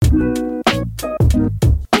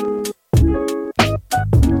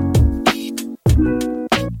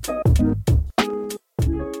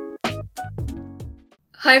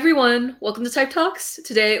Hi, everyone. Welcome to Type Talks.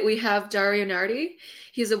 Today we have Dario Nardi.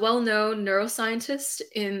 He's a well-known neuroscientist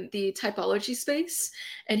in the typology space,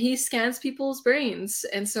 and he scans people's brains.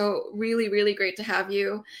 And so really, really great to have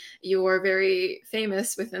you. You're very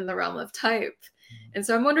famous within the realm of type. And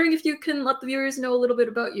so I'm wondering if you can let the viewers know a little bit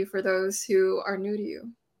about you for those who are new to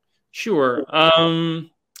you. Sure.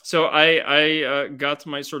 So I got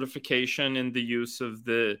my certification in the use of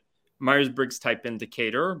the Myers-Briggs Type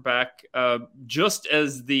Indicator back just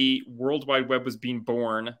as the World Wide Web was being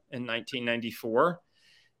born in 1994,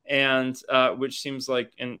 and which seems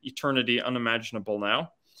like an eternity unimaginable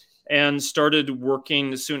now. And started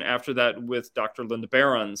working soon after that with Dr. Linda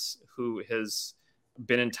Behrens, who has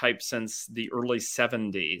been in type since the early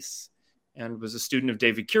 70s and was a student of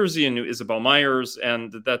David Kiersey and knew Isabel Myers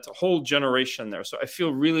and that whole generation there. So I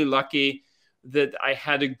feel really lucky that I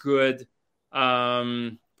had a good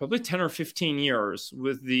probably 10 or 15 years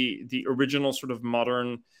with the original sort of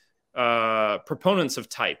modern proponents of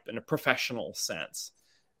type in a professional sense.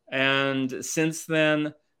 And since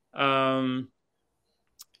then, sort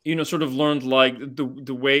of learned like the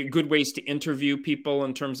good ways to interview people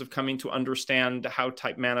in terms of coming to understand how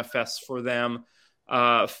type manifests for them,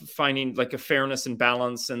 finding like a fairness and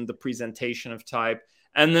balance in the presentation of type.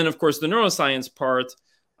 And then, of course, the neuroscience part,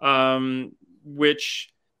 which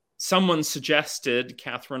someone suggested,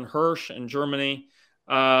 Catherine Hirsch in Germany,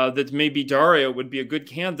 that maybe Dario would be a good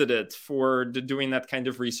candidate for doing that kind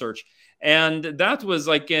of research. And that was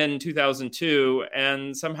like in 2002.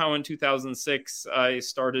 And somehow in 2006, I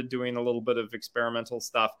started doing a little bit of experimental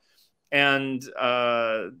stuff. And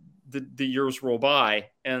the years roll by,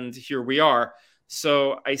 and here we are.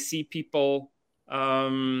 So I see people,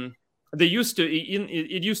 it used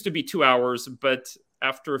to be 2 hours, but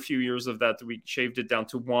after a few years of that, we shaved it down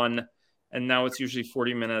to 1. And now it's usually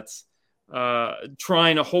 40 minutes,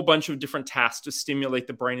 trying a whole bunch of different tasks to stimulate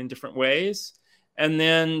the brain in different ways. And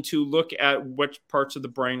then to look at which parts of the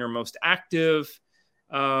brain are most active.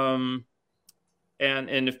 And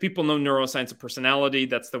if people know neuroscience of personality,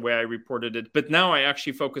 that's the way I reported it. But now I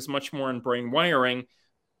actually focus much more on brain wiring,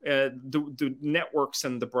 the networks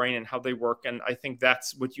in the brain and how they work. And I think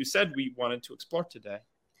that's what you said we wanted to explore today.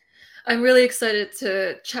 I'm really excited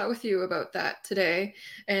to chat with you about that today.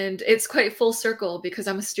 And it's quite full circle because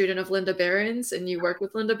I'm a student of Linda Behrens and you work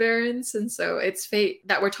with Linda Behrens. And so it's fate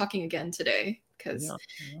that we're talking again today because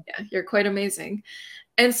you're quite amazing.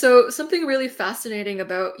 And so something really fascinating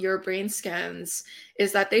about your brain scans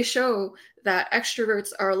is that they show that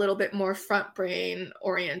extroverts are a little bit more front brain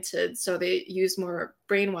oriented. So they use more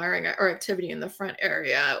brain wiring or activity in the front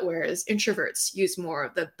area, whereas introverts use more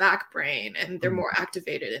of the back brain and they're more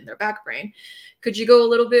activated in their back brain. Could you go a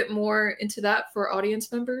little bit more into that for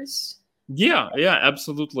audience members? Yeah,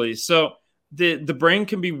 absolutely. So the brain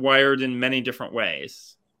can be wired in many different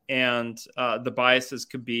ways. And the biases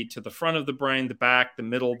could be to the front of the brain, the back, the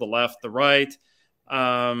middle, the left, the right,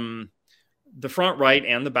 the front right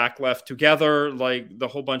and the back left together, like the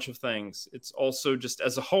whole bunch of things. It's also just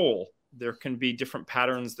as a whole, there can be different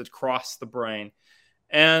patterns that cross the brain.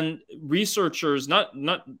 And researchers, not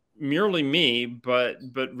merely me, but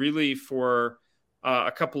really for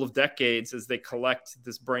a couple of decades as they collect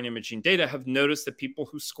this brain imaging data, have noticed that people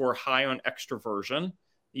who score high on extroversion,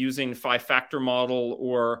 using 5-factor model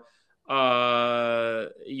or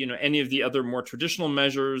any of the other more traditional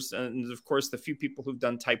measures, and of course the few people who've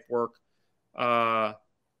done type work,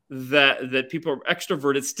 that people are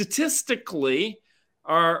extroverted statistically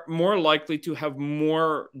are more likely to have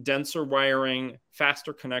more denser wiring,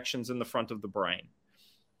 faster connections in the front of the brain.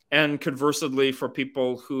 And conversely, for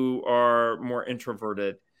people who are more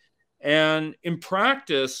introverted. And in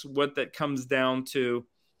practice, what that comes down to,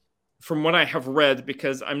 from what I have read,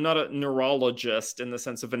 because I'm not a neurologist in the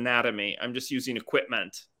sense of anatomy, I'm just using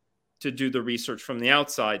equipment to do the research from the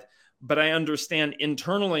outside. But I understand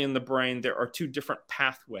internally in the brain, there are 2 different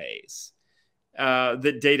pathways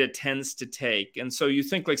that data tends to take. And so you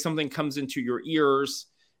think like something comes into your ears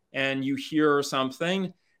and you hear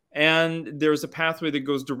something, and there's a pathway that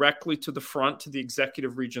goes directly to the front, to the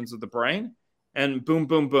executive regions of the brain, and boom,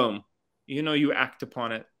 boom, boom, you act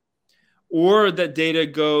upon it. Or that data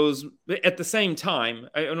goes at the same time,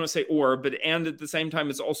 I don't want to say or, but and at the same time,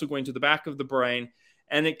 it's also going to the back of the brain,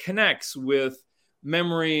 and it connects with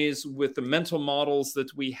memories, with the mental models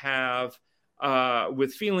that we have,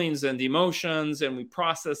 with feelings and emotions, and we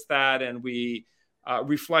process that, and we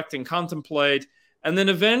reflect and contemplate. And then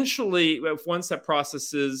eventually, once that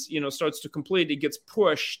process is, starts to complete, it gets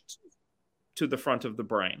pushed to the front of the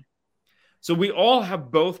brain. So we all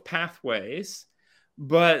have both pathways,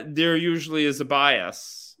 but there usually is a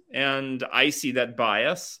bias. And I see that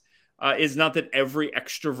bias is not that every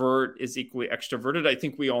extrovert is equally extroverted. I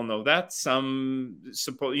think we all know that. Some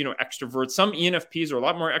extroverts, some ENFPs are a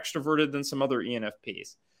lot more extroverted than some other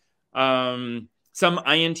ENFPs. Some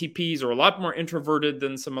INTPs are a lot more introverted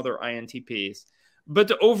than some other INTPs.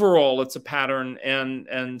 But overall, it's a pattern,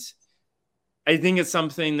 and I think it's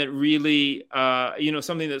something that really,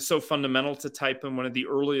 something that's so fundamental to type, and one of the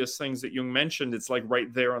earliest things that Jung mentioned, it's like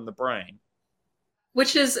right there on the brain.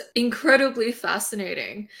 Which is incredibly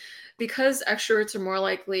fascinating, because extroverts are more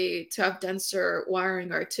likely to have denser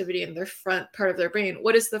wiring or activity in their front part of their brain.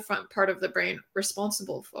 What is the front part of the brain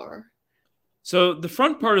responsible for? So the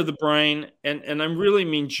front part of the brain, and I really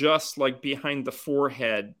mean just like behind the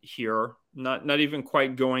forehead here, not even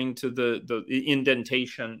quite going to the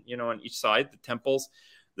indentation, on each side, the temples.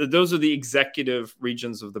 Those are the executive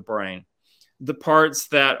regions of the brain, the parts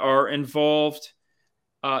that are involved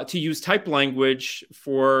to use type language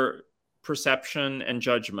for perception and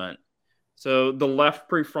judgment. So the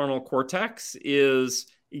left prefrontal cortex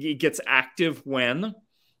it gets active when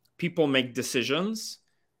people make decisions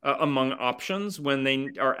among options, when they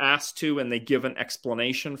are asked to and they give an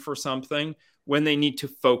explanation for something, when they need to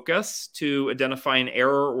focus to identify an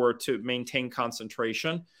error or to maintain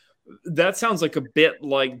concentration. That sounds like a bit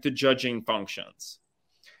like the judging functions.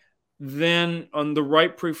 Then on the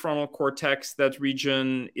right prefrontal cortex, that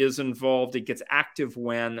region is involved. It gets active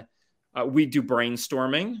when we do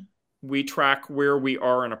brainstorming. We track where we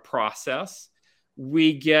are in a process.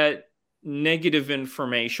 We get negative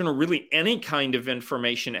information, or really any kind of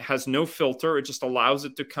information. It has no filter. It just allows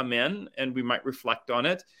it to come in, and we might reflect on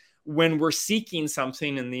it. When we're seeking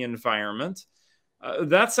something in the environment,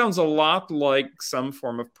 that sounds a lot like some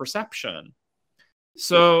form of perception.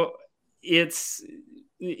 So it's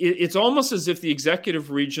almost as if the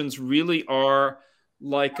executive regions really are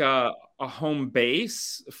like a home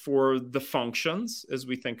base for the functions, as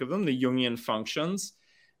we think of them, the Jungian functions,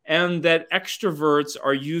 and that extroverts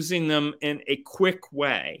are using them in a quick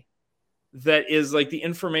way. That is like the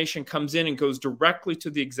information comes in and goes directly to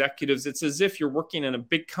the executives. It's as if you're working in a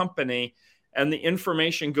big company and the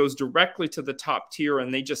information goes directly to the top tier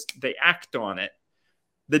and they act on it.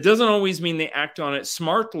 That doesn't always mean they act on it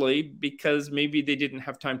smartly, because maybe they didn't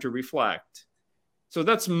have time to reflect. So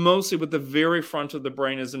that's mostly what the very front of the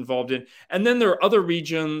brain is involved in. And then there are other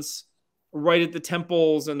regions right at the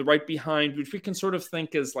temples and the right behind, which we can sort of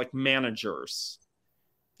think as like managers.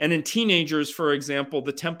 And in teenagers, for example,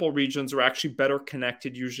 the temple regions are actually better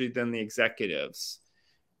connected usually than the executives.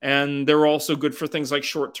 And they're also good for things like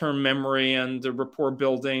short-term memory and the rapport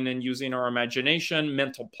building and using our imagination,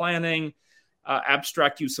 mental planning,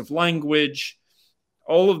 abstract use of language,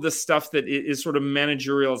 all of the stuff that is sort of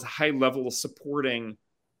managerial as a high level of supporting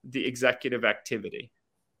the executive activity.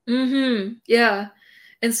 Mm-hmm. Yeah.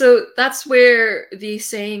 And so that's where the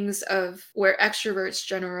sayings of where extroverts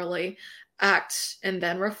generally act and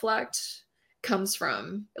then reflect comes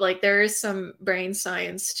from. Like, there is some brain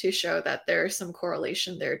science to show that there is some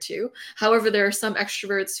correlation there too. However, there are some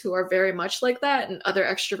extroverts who are very much like that, and other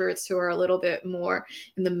extroverts who are a little bit more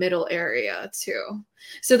in the middle area too.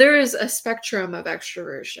 So there is a spectrum of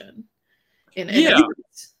extroversion in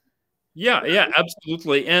extroverts. Yeah,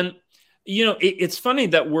 absolutely. And it's funny,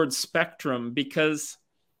 that word spectrum, because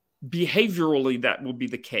behaviorally that will be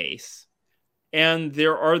the case. And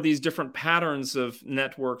there are these different patterns of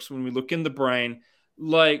networks when we look in the brain.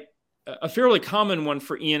 Like a fairly common one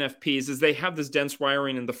for ENFPs is they have this dense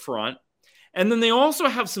wiring in the front. And then they also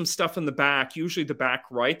have some stuff in the back, usually the back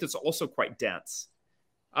right, that's also quite dense.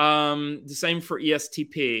 The same for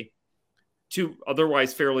ESTP, two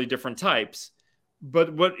otherwise fairly different types.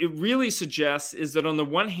 But what it really suggests is that on the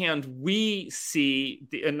one hand, we see,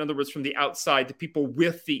 in other words, from the outside, the people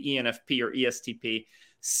with the ENFP or ESTP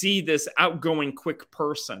see this outgoing, quick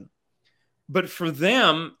person. But for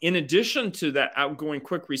them, in addition to that outgoing,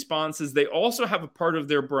 quick responses, they also have a part of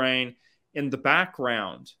their brain in the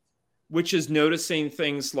background, which is noticing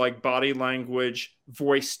things like body language,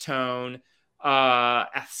 voice tone,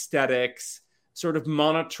 aesthetics, sort of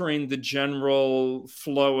monitoring the general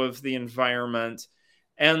flow of the environment.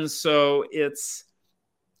 And so it's,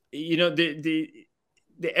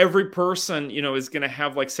 every person, is going to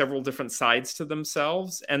have like several different sides to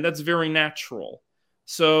themselves. And that's very natural.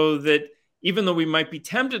 So that even though we might be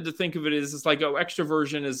tempted to think of it as like, oh,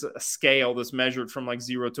 extroversion is a scale that's measured from like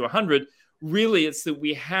 0 to 100, really it's that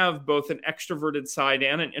we have both an extroverted side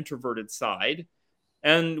and an introverted side.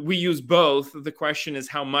 And we use both. The question is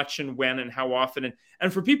how much and when and how often.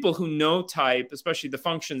 And for people who know type, especially the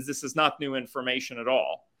functions, this is not new information at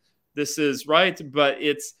all. This is right, but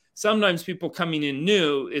it's sometimes people coming in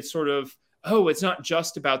new, it's sort of, oh, it's not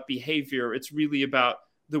just about behavior. It's really about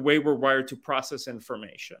the way we're wired to process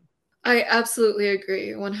information. I absolutely agree,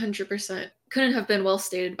 100%. Couldn't have been well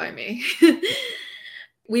stated by me.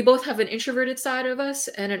 We both have an introverted side of us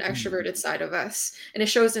and an extroverted side of us, and it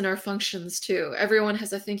shows in our functions too. Everyone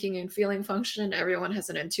has a thinking and feeling function. Everyone has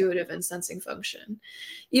an intuitive and sensing function.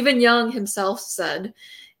 Even Jung himself said,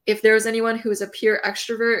 if there was anyone who was a pure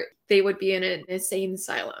extrovert, they would be in an insane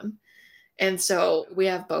asylum. And so we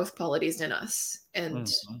have both qualities in us. And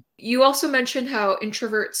you also mentioned how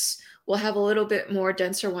introverts will have a little bit more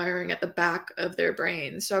denser wiring at the back of their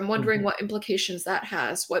brain. So I'm wondering what implications that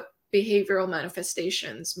has, what behavioral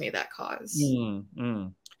manifestations may that cause?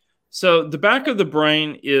 So the back of the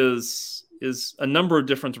brain is a number of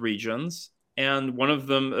different regions, and one of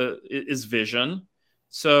them is vision.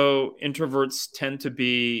 So introverts tend to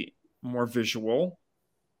be more visual.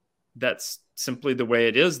 That's simply the way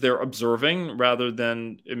it is. They're observing rather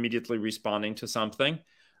than immediately responding to something.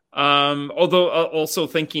 Although also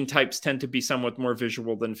thinking types tend to be somewhat more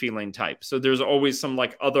visual than feeling types. So there's always some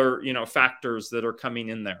like other, factors that are coming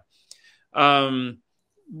in there.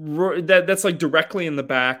 That's like directly in the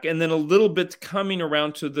back, and then a little bit coming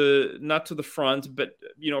around to not to the front, but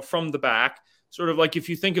from the back, sort of like if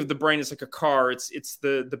you think of the brain as like a car, it's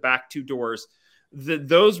the back two doors.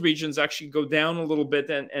 Those regions actually go down a little bit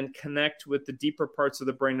and connect with the deeper parts of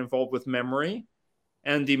the brain involved with memory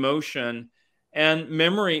and emotion. And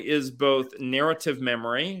memory is both narrative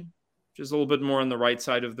memory, which is a little bit more on the right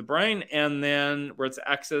side of the brain, and then where it's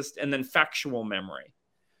accessed, and then factual memory.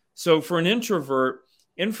 So for an introvert,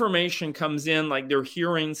 information comes in like they're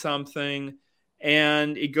hearing something,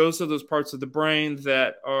 and it goes to those parts of the brain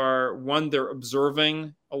that are, one, they're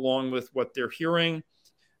observing along with what they're hearing.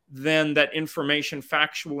 Then that information,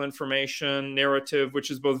 factual information, narrative,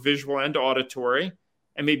 which is both visual and auditory,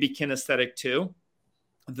 and maybe kinesthetic too,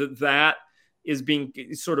 that is being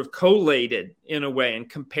sort of collated in a way and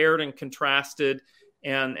compared and contrasted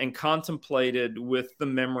and contemplated with the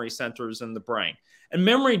memory centers in the brain. And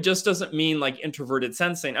memory just doesn't mean like introverted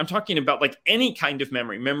sensing. I'm talking about like any kind of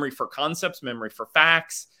memory for concepts, memory for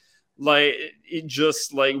facts. Like it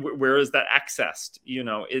just like, where is that accessed?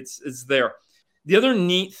 It's there. The other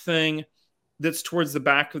neat thing that's towards the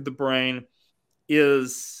back of the brain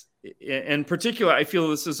is, in particular, I feel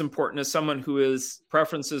this is important as someone who has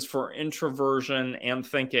preferences for introversion and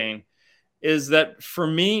thinking, is that for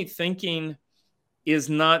me, thinking is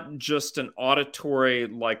not just an auditory,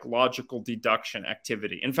 like logical deduction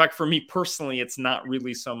activity. In fact, for me personally, it's not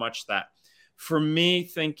really so much that. For me,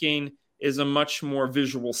 thinking is a much more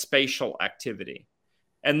visual spatial activity.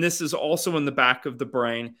 And this is also in the back of the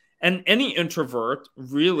brain. And any introvert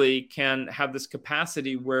really can have this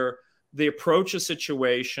capacity where they approach a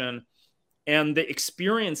situation and they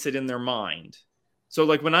experience it in their mind. So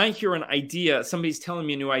like when I hear an idea, somebody's telling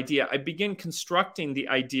me a new idea, I begin constructing the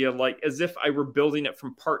idea like as if I were building it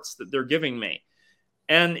from parts that they're giving me.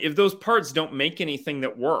 And if those parts don't make anything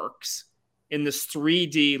that works in this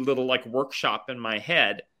 3D little like workshop in my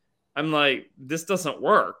head, I'm like, this doesn't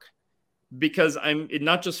work, because I'm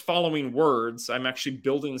not just following words, I'm actually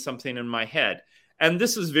building something in my head. And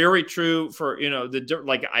this is very true for, the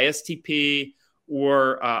like ISTP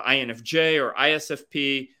or INFJ or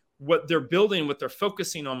ISFP. What they're building, what they're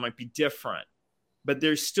focusing on might be different, but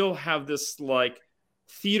they still have this like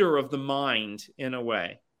theater of the mind in a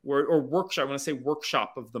way, or workshop. I want to say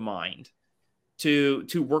workshop of the mind to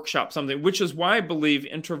workshop something, which is why I believe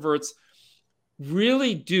introverts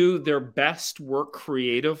really do their best work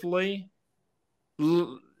creatively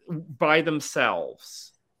by themselves.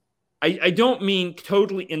 I don't mean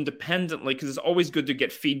totally independently, because it's always good to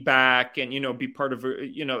get feedback and, be part of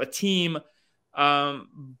a team.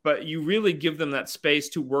 But you really give them that space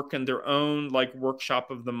to work in their own like workshop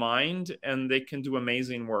of the mind, and they can do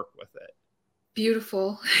amazing work with it.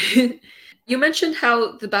 Beautiful. You mentioned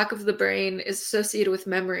how the back of the brain is associated with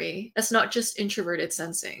memory. That's not just introverted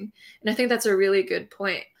sensing. And I think that's a really good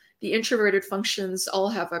point. The introverted functions all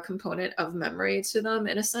have a component of memory to them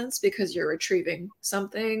in a sense, because you're retrieving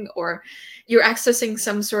something or you're accessing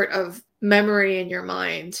some sort of memory in your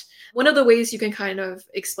mind. One of the ways you can kind of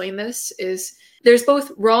explain this is there's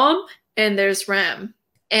both ROM and there's RAM.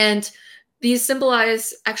 And these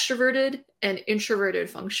symbolize extroverted and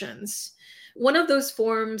introverted functions. One of those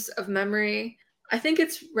forms of memory, I think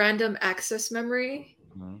it's random access memory.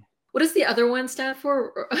 Mm-hmm. What does the other one stand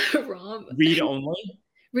for? ROM? Read only.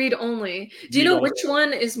 Read only. Do you know which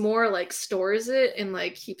one is more like stores it and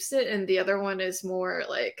like keeps it, and the other one is more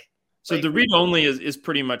like... So the read only is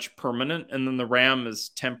pretty much permanent, and then the RAM is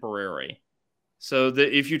temporary. So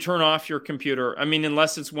if you turn off your computer, I mean,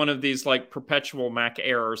 unless it's one of these like perpetual Mac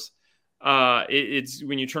errors, It's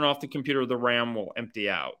when you turn off the computer, the RAM will empty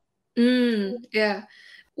out. Yeah.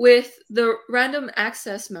 With the random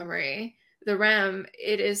access memory, the RAM,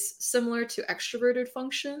 it is similar to extroverted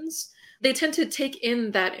functions. They tend to take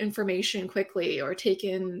in that information quickly or take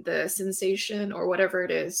in the sensation or whatever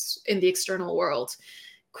it is in the external world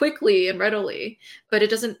quickly and readily, but it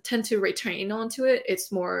doesn't tend to retain onto it.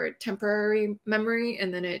 It's more temporary memory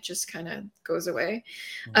and then it just kind of goes away.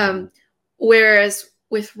 Whereas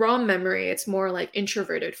with ROM memory, it's more like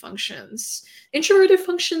introverted functions. Introverted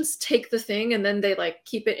functions take the thing and then they like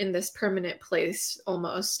keep it in this permanent place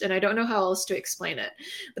almost. And I don't know how else to explain it,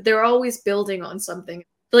 but they're always building on something.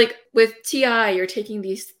 Like with TI, you're taking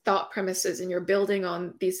these thought premises and you're building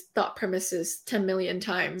on these thought premises 10 million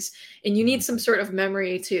times. And you need some sort of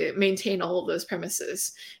memory to maintain all of those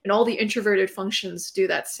premises. And all the introverted functions do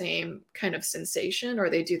that same kind of sensation, or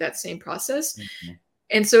they do that same process.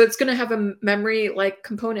 And so it's going to have a memory-like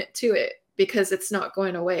component to it because it's not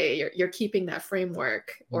going away. You're keeping that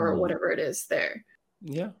framework or whatever it is there.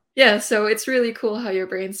 Yeah, so it's really cool how your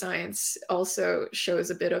brain science also shows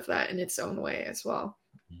a bit of that in its own way as well.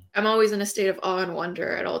 I'm always in a state of awe and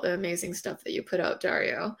wonder at all the amazing stuff that you put out,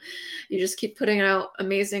 Dario. You just keep putting out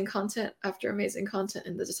amazing content after amazing content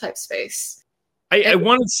in the type space. I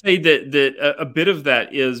want to say that a bit of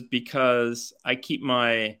that is because I keep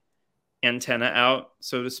my antenna out,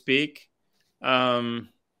 so to speak. I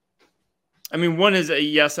mean, one is,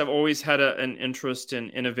 yes, I've always had an interest in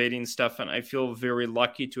innovating stuff, and I feel very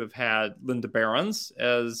lucky to have had Linda Behrens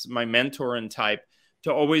as my mentor in type,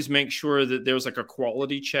 to always make sure that there's like a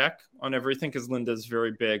quality check on everything, because Linda's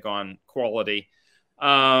very big on quality.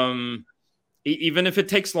 Even if it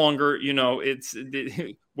takes longer, you know,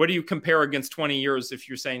 what do you compare against 20 years if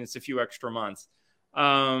you're saying it's a few extra months?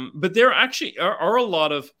 But there actually are a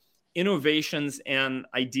lot of innovations and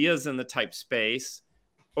ideas in the type space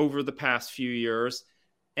over the past few years.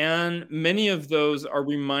 And many of those are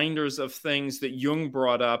reminders of things that Jung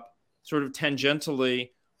brought up sort of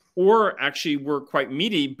tangentially, or actually were quite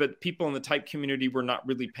meaty, but people in the type community were not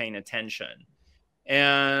really paying attention.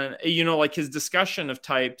 And, you know, like his discussion of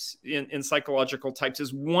types in psychological types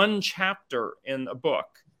is one chapter in a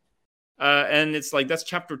book. And it's like, that's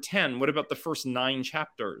chapter 10. What about the first 9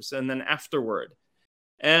 chapters? And then afterward.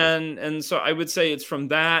 And so I would say it's from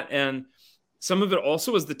that. And some of it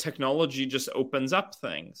also is the technology just opens up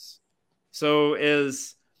things. So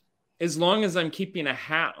as long as I'm keeping a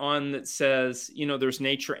hat on that says, you know, there's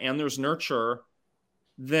nature and there's nurture,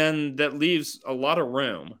 then that leaves a lot of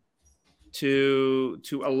room to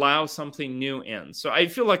allow something new in. So I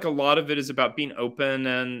feel like a lot of it is about being open,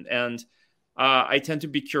 and I tend to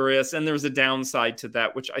be curious. And there's a downside to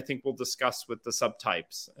that, which I think we'll discuss with the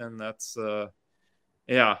subtypes. And that's,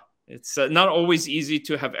 it's not always easy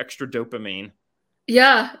to have extra dopamine.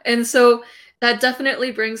 Yeah, and so that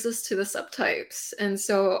definitely brings us to the subtypes. And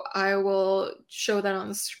so I will show that on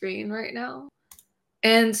the screen right now.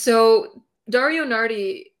 And so Dario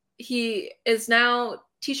Nardi, he is now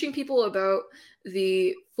teaching people about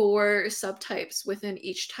the 4 subtypes within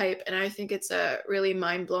each type. And I think it's a really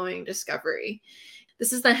mind-blowing discovery.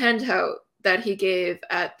 This is the handout that he gave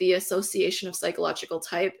at the Association of Psychological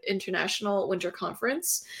Type International Winter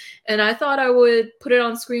Conference. And I thought I would put it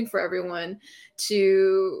on screen for everyone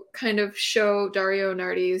to kind of show Dario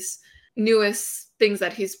Nardi's newest things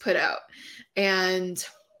that he's put out. And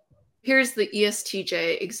here's the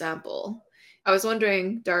ESTJ example. I was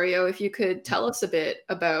wondering, Dario, if you could tell us a bit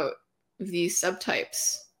about these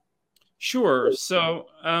subtypes. Sure. So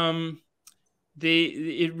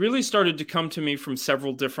it really started to come to me from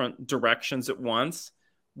several different directions at once.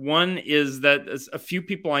 One is that a few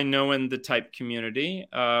people I know in the type community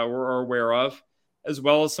were aware of, as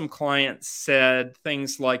well as some clients said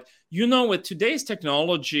things like, you know, with today's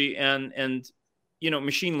technology and you know,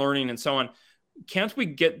 machine learning and so on, can't we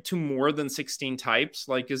get to more than 16 types?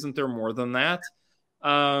 Like, isn't there more than that?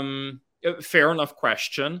 Fair enough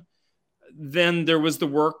question. Then there was the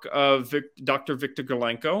work of Dr. Viktor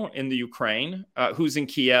Galenko in the Ukraine, who's in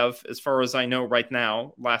Kiev, as far as I know right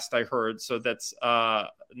now, last I heard. So that's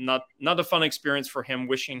not a fun experience for him,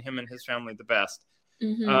 wishing him and his family the best.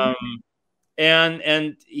 Mm-hmm.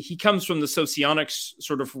 And he comes from the socionics,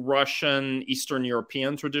 sort of Russian, Eastern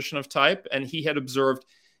European tradition of type. And he had observed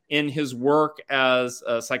in his work as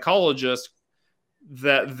a psychologist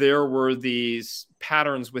that there were these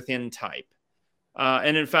patterns within type.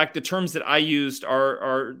 And in fact, the terms that I used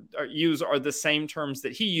are the same terms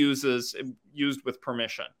that he uses, used with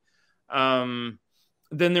permission. Then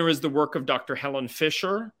there is the work of Dr. Helen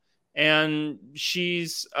Fisher And she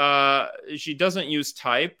doesn't use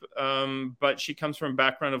type, but she comes from a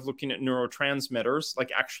background of looking at neurotransmitters,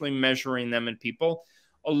 like actually measuring them in people,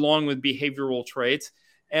 along with behavioral traits.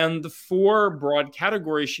 And the 4 broad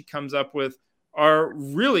categories she comes up with are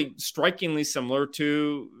really strikingly similar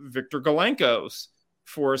to Victor Golenko's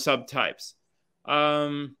 4 subtypes.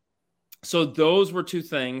 So those were 2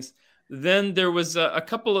 things. Then there was there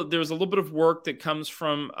was a little bit of work that comes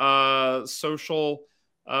from social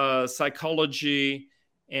psychology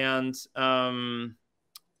and from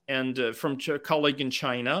a colleague in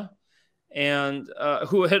China, and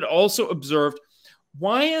who had also observed,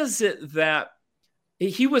 why is it that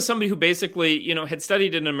he was somebody who basically, had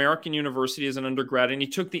studied at an American university as an undergrad, and he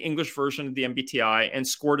took the English version of the MBTI and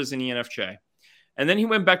scored as an ENFJ. And then he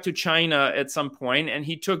went back to China at some point, and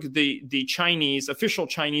he took the official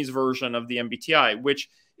Chinese version of the MBTI, which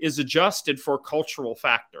is adjusted for cultural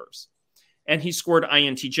factors. And he scored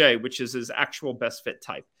INTJ, which is his actual best fit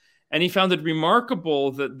type. And he found it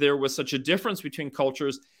remarkable that there was such a difference between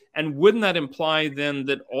cultures. And wouldn't that imply then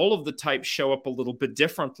that all of the types show up a little bit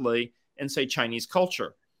differently in, say, Chinese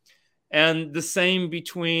culture? And the same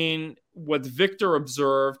between what Victor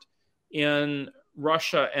observed in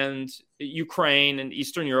Russia and Ukraine and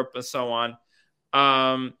Eastern Europe and so on,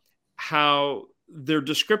 how their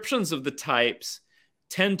descriptions of the types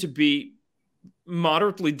tend to be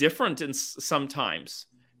moderately different in sometimes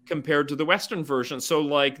compared to the Western version. So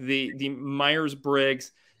like the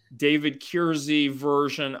Myers-Briggs, David Kiersey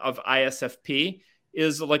version of ISFP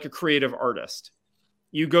is like a creative artist.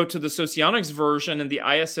 You go to the Socionics version and the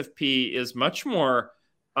ISFP is much more,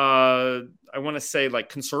 I want to say, like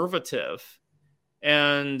conservative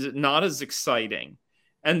and not as exciting.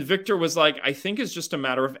 And Victor was like, I think it's just a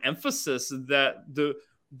matter of emphasis that the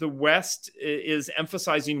West is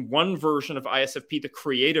emphasizing one version of ISFP, the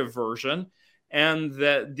creative version, and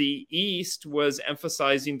that the East was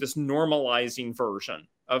emphasizing this normalizing version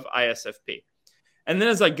of ISFP. And then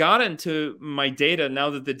as I got into my data,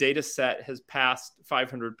 now that the data set has passed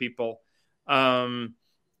 500 people, and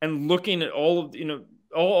looking at all of,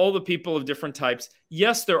 all the people of different types,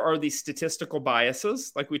 yes, there are these statistical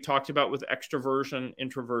biases, like we talked about with extroversion,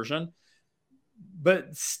 introversion,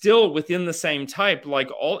 but still within the same type, like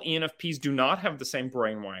all ENFPs do not have the same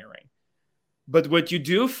brain wiring. But what you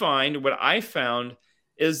do find, what I found,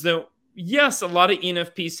 is that yes, a lot of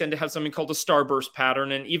ENFPs tend to have something called a starburst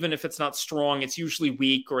pattern. And even if it's not strong, it's usually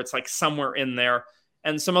weak or it's like somewhere in there.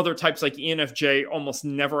 And some other types like ENFJ almost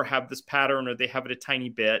never have this pattern, or they have it a tiny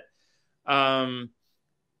bit.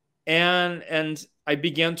 And I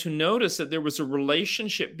began to notice that there was a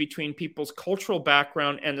relationship between people's cultural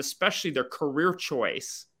background and especially their career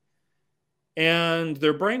choice and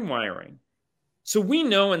their brain wiring. So we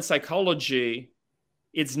know in psychology,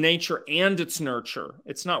 it's nature and it's nurture.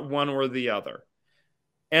 It's not one or the other.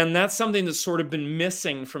 And that's something that's sort of been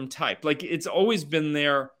missing from type. Like it's always been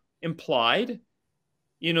there implied.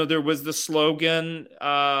 There was the slogan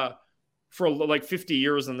for like 50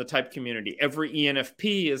 years in the type community. Every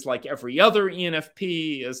ENFP is like every other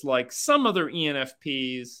ENFP, is like some other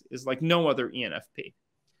ENFPs, is like no other ENFP.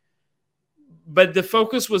 But the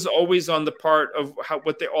focus was always on the part of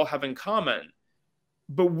what they all have in common.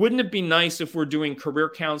 But wouldn't it be nice if we're doing career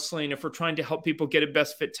counseling, if we're trying to help people get a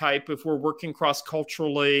best fit type, if we're working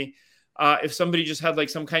cross-culturally, if somebody just had like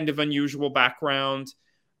some kind of unusual background,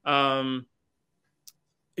 wouldn't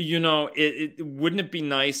it be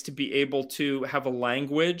nice to be able to have a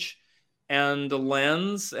language and a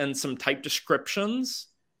lens and some type descriptions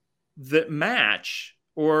that match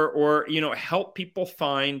or help people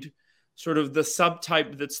find sort of the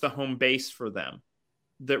subtype that's the home base for them,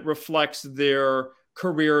 that reflects their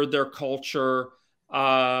career, their culture,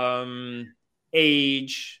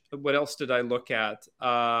 age. What else did I look at?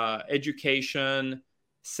 Education,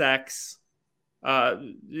 sex.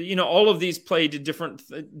 All of these played a different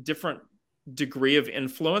degree of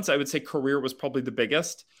influence. I would say career was probably the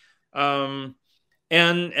biggest. And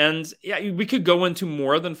yeah, we could go into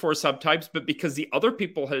more than 4 subtypes, but because the other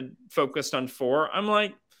people had focused on 4, I'm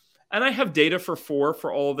like, and I have data for 4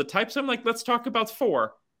 for all of the types. I'm like, let's talk about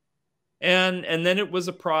 4. And then it was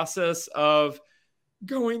a process of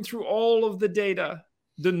going through all of the data,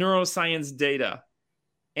 the neuroscience data,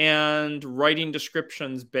 and writing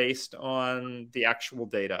descriptions based on the actual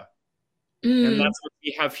data. And that's what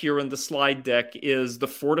we have here in the slide deck is the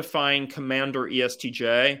Fortifying Commander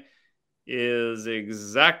ESTJ is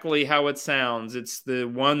exactly how it sounds. It's the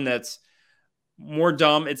one that's more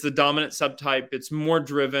it's the dominant subtype. It's more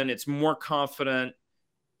driven. It's more confident,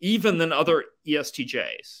 even than other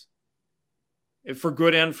ESTJs. For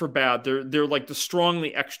good and for bad. They're like the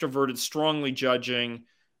strongly extroverted, strongly judging,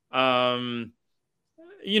 Um,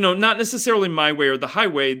 not necessarily my way or the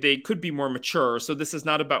highway. They could be more mature. So this is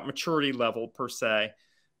not about maturity level per se,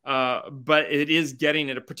 but it is getting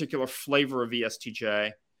at a particular flavor of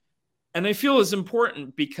ESTJ. And I feel is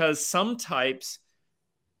important because some types,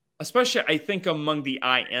 especially I think among the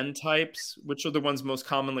IN types, which are the ones most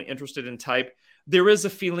commonly interested in type, there is a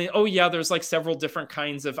feeling, oh yeah, there's like several different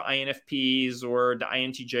kinds of INFPs or the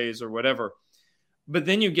INTJs or whatever. But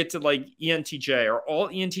then you get to like ENTJ. Are all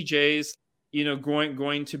ENTJs,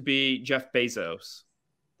 going to be Jeff Bezos?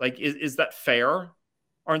 Like, is that fair?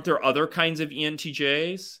 Aren't there other kinds of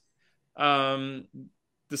ENTJs? The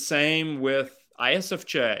same with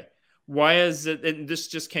ISFJ. Why is it? And this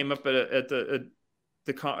just came up at a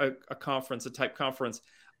conference, a type conference.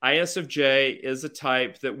 ISFJ is a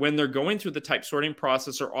type that when they're going through the type sorting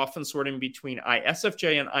process are often sorting between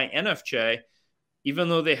ISFJ and INFJ, even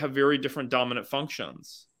though they have very different dominant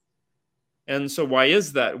functions. And so why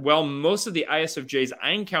is that? Well, most of the ISFJs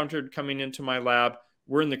I encountered coming into my lab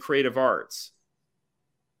were in the creative arts.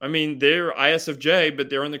 I mean, they're ISFJ, but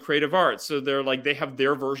they're in the creative arts. So they're like, they have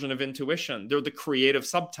their version of intuition. They're the creative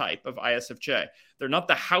subtype of ISFJ. They're not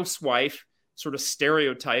the housewife sort of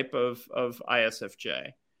stereotype of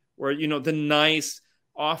ISFJ, where, the nice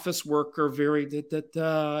office worker, very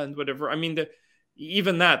and whatever. I mean,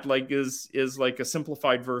 even that like is like a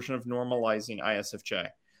simplified version of normalizing ISFJ.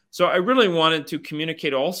 So I really wanted to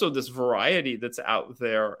communicate also this variety that's out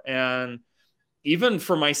there. And even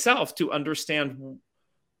for myself to understand,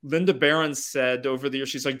 Linda Behrens said over the years,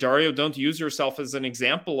 she's like, Dario, don't use yourself as an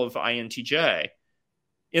example of INTJ,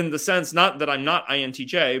 in the sense, not that I'm not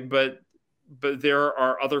INTJ, but there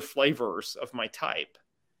are other flavors of my type.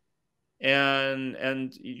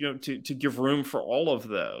 And to give room for all of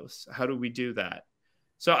those. How do we do that?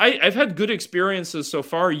 So I've had good experiences so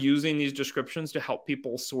far using these descriptions to help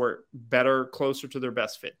people sort better, closer to their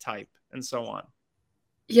best fit type, and so on.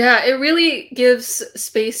 Yeah, it really gives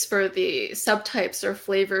space for the subtypes or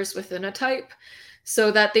flavors within a type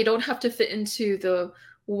so that they don't have to fit into the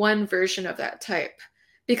one version of that type.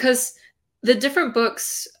 Because the different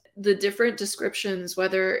books, the different descriptions,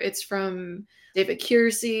 whether it's from David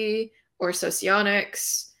Kiersey or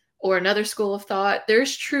Socionics or another school of thought,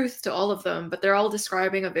 there's truth to all of them, but they're all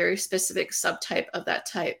describing a very specific subtype of that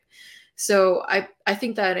type. So I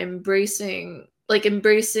think that embracing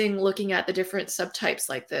looking at the different subtypes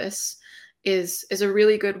like this is a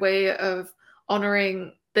really good way of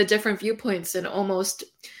honoring the different viewpoints and almost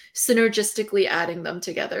synergistically adding them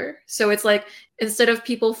together. So it's like, instead of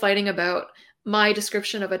people fighting about my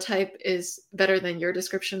description of a type is better than your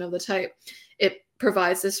description of the type, it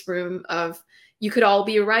provides this room of, you could all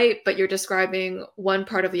be right, but you're describing one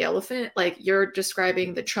part of the elephant. Like, you're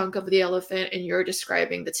describing the trunk of the elephant and you're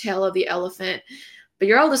describing the tail of the elephant, but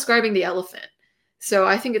you're all describing the elephant. So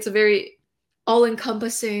I think it's a very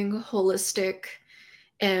all-encompassing, holistic,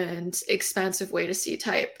 and expansive way to see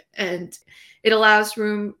type. And it allows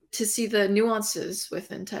room to see the nuances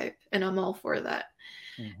within type. And I'm all for that.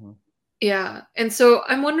 Mm-hmm. Yeah. And so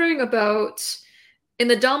I'm wondering about, in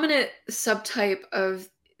the dominant subtype of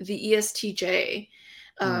the ESTJ,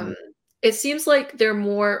 it seems like they're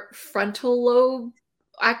more frontal lobe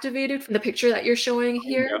activated from the picture that you're showing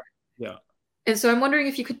here. Yeah. And so I'm wondering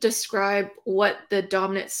if you could describe what the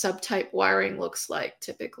dominant subtype wiring looks like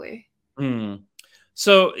typically.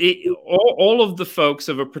 So all of the folks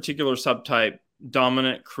of a particular subtype,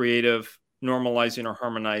 dominant, creative, normalizing, or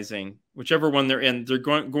harmonizing, whichever one they're in, they're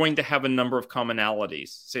going to have a number of commonalities.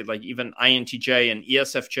 Say like even INTJ and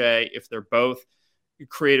ESFJ, if they're both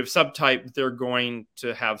creative subtype, they're going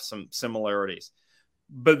to have some similarities.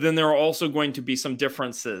 But then there are also going to be some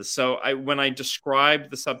differences. So when I describe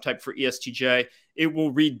the subtype for ESTJ, it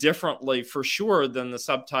will read differently for sure than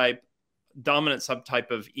the dominant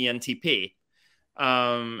subtype of ENTP.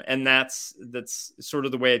 And that's sort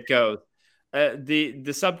of the way it goes. The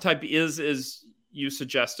subtype is, as you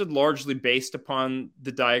suggested, largely based upon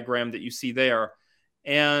the diagram that you see there.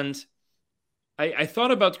 And I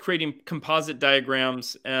thought about creating composite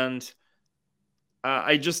diagrams, and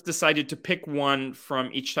I just decided to pick one from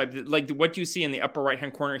each type. Like what you see in the upper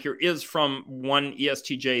right-hand corner here is from one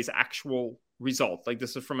ESTJ's actual result. Like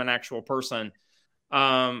this is from an actual person.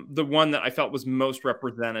 The one that I felt was most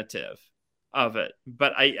representative of it.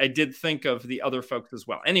 But I did think of the other folks as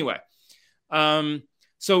well. Anyway,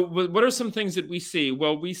 so what are some things that we see?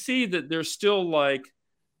 Well, we see that there's still like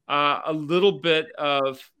a little bit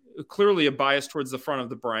of clearly a bias towards the front of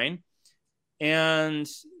the brain. And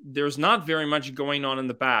there's not very much going on in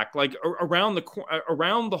the back. Like around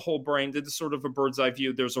the whole brain, this is sort of a bird's eye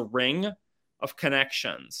view. There's a ring of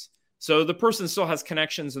connections. So the person still has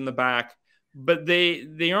connections in the back, but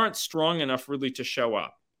they aren't strong enough really to show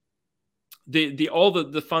up. All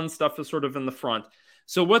the fun stuff is sort of in the front.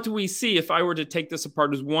 So what do we see if I were to take this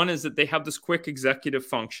apart is one is that they have this quick executive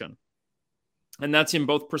function, and that's in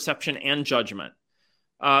both perception and judgment.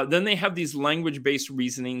 Then they have these language-based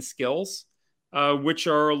reasoning skills, which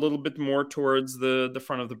are a little bit more towards the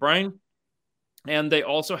front of the brain. And they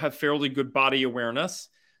also have fairly good body awareness,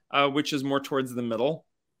 which is more towards the middle.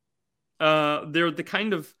 They're the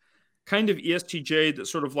kind of ESTJ that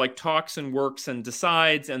sort of like talks and works and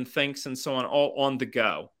decides and thinks and so on, all on the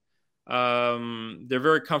go. They're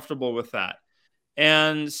very comfortable with that.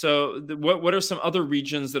 And so what are some other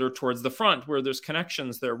regions that are towards the front where there's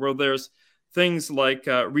connections there? Well, there's things like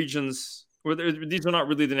regions, where these are not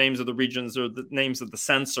really the names of the regions, or the names of the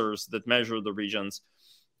sensors that measure the regions,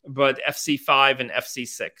 but FC5 and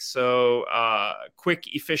FC6. So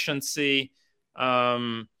quick efficiency.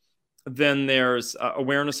 Then there's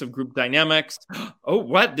awareness of group dynamics. Oh,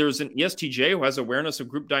 what? There's an ESTJ who has awareness of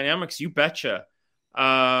group dynamics? You betcha.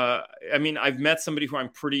 I mean, I've met somebody who I'm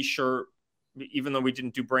pretty sure, even though we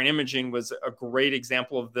didn't do brain imaging, was a great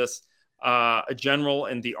example of this, a general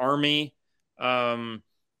in the Army.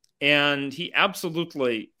 And he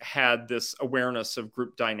absolutely had this awareness of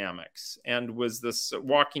group dynamics and was this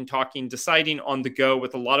walking, talking, deciding on the go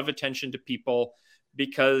with a lot of attention to people,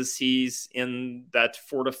 because he's in that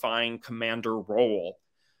fortifying commander role.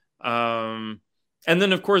 And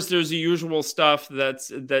then, of course, there's the usual stuff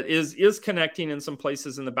that is connecting in some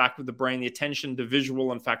places in the back of the brain, the attention to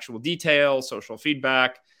visual and factual detail, social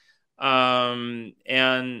feedback.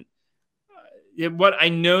 And what I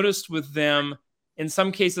noticed with them, in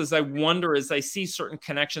some cases, I wonder, as I see certain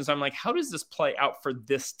connections, I'm like, how does this play out for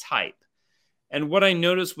this type? And what I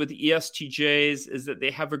noticed with ESTJs is that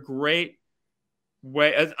they have a great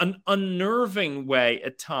way, an unnerving way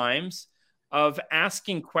at times, of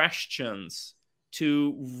asking questions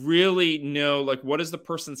to really know, like, what is the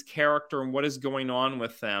person's character and what is going on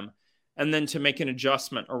with them, and then to make an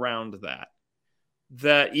adjustment around that.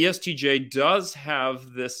 That ESTJ does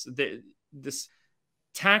have this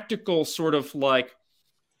tactical sort of, like,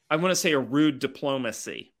 I want to say, a rude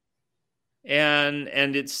diplomacy. And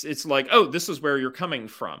it's like, oh, this is where you're coming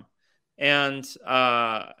from. And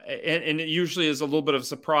it usually is a little bit of a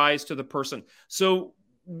surprise to the person. So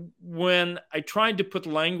when I tried to put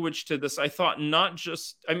language to this, I thought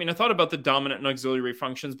I thought about the dominant and auxiliary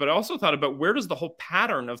functions, but I also thought about, where does the whole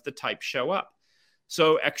pattern of the type show up?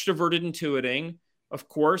 So extroverted intuiting, of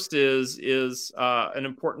course, is an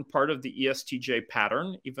important part of the ESTJ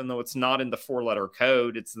pattern, even though it's not in the 4-letter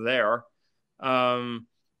code, it's there. And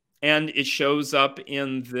it shows up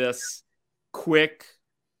in this quick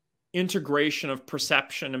integration of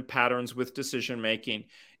perception and patterns with decision-making.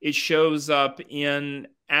 It shows up in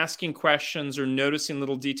asking questions or noticing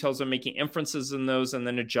little details and making inferences in those, and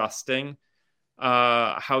then adjusting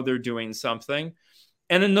how they're doing something.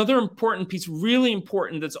 And another important piece, really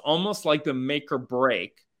important, that's almost like the make or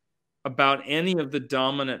break about any of the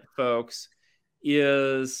dominant folks,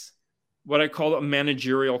 is what I call a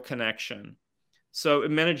managerial connection. So a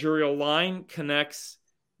managerial line connects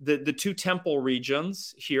the two temple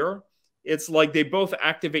regions here. It's like they both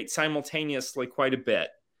activate simultaneously quite a bit.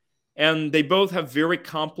 And they both have very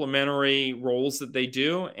complementary roles that they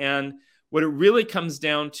do. And what it really comes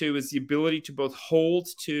down to is the ability to both hold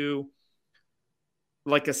to,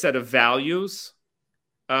 like, a set of values,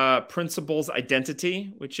 principles,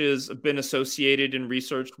 identity, which has been associated and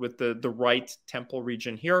researched with the right temple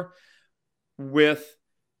region here, with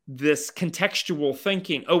this contextual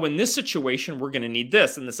thinking. Oh, in this situation, we're going to need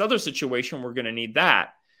this. In this other situation, we're going to need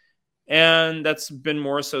that. And that's been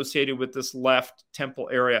more associated with this left temple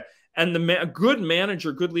area. And a good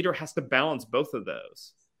manager, good leader, has to balance both of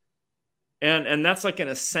those. And that's like an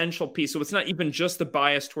essential piece. So it's not even just the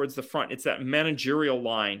bias towards the front. It's that managerial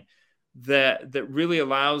line that really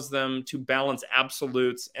allows them to balance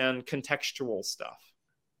absolutes and contextual stuff.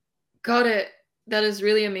 Got it. That is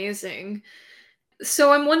really amazing.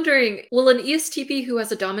 So I'm wondering, will an ESTP who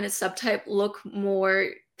has a dominant subtype look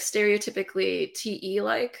more stereotypically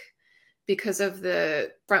TE-like because of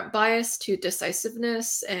the front bias to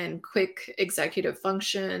decisiveness and quick executive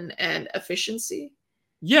function and efficiency?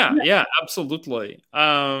 Yeah, absolutely.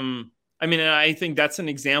 I mean, I think that's an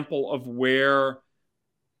example of where,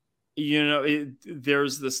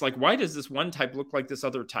 there's this, like, why does this one type look like this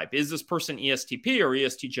other type? Is this person ESTP or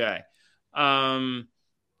ESTJ? And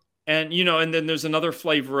then there's another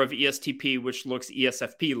flavor of ESTP which looks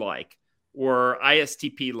ESFP-like or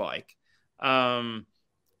ISTP-like.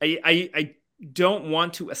 I don't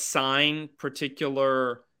want to assign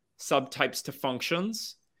particular subtypes to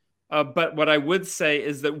functions. But what I would say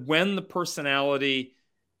is that when the personality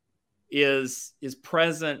is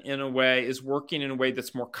present in a way, is working in a way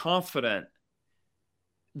that's more confident,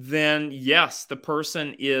 then yes, the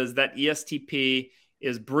person is, that ESTP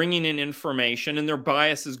is bringing in information, and their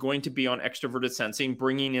bias is going to be on extroverted sensing,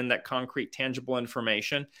 bringing in that concrete, tangible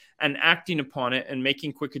information and acting upon it and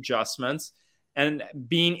making quick adjustments and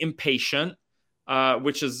being impatient,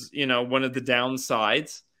 which is, one of the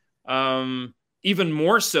downsides, even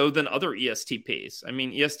more so than other ESTPs. I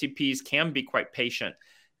mean, ESTPs can be quite patient.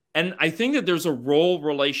 And I think that there's a role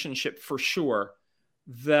relationship for sure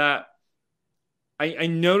that I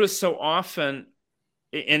notice so often,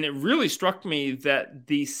 and it really struck me that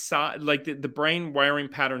the brain wiring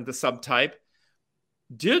pattern, the subtype,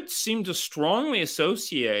 did seem to strongly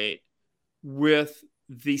associate with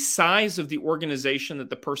the size of the organization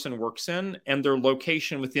that the person works in and their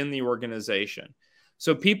location within the organization.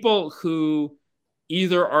 So people who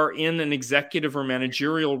either are in an executive or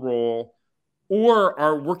managerial role or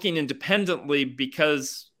are working independently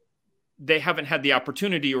because they haven't had the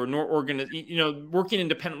opportunity, or working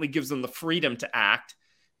independently gives them the freedom to act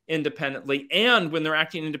independently. And when they're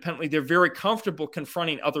acting independently, they're very comfortable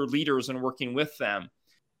confronting other leaders and working with them.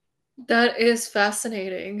 That is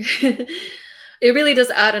fascinating. It really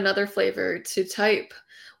does add another flavor to type.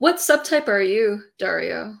 What subtype are you,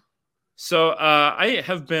 Dario? So I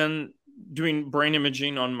have been doing brain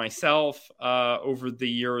imaging on myself over the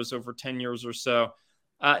years, over 10 years or so.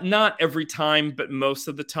 Not every time, but most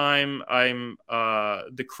of the time, I'm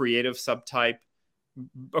the creative subtype,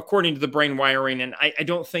 according to the brain wiring. And I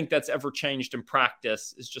don't think that's ever changed in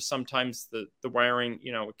practice. It's just sometimes the wiring,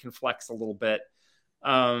 it can flex a little bit.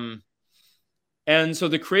 And so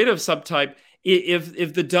the creative subtype,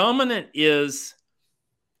 if the dominant is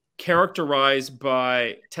characterized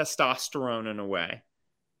by testosterone in a way,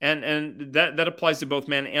 and that applies to both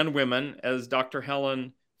men and women, as Dr.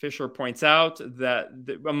 Helen Fisher points out, that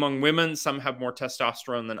among women, some have more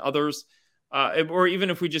testosterone than others. Or even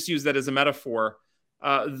if we just use that as a metaphor,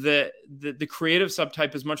 the creative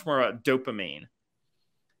subtype is much more about dopamine.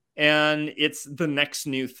 And it's the next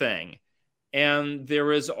new thing. And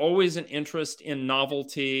there is always an interest in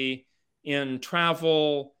novelty, in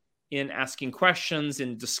travel, in asking questions,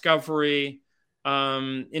 in discovery.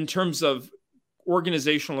 In terms of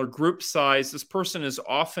organizational or group size, this person is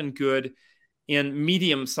often good in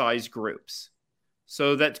medium-sized groups.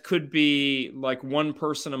 So that could be like one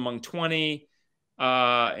person among 20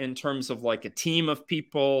 in terms of like a team of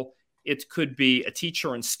people. It could be a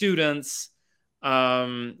teacher and students,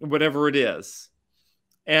 whatever it is.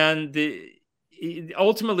 And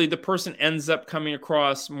ultimately, the person ends up coming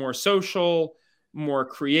across more social, more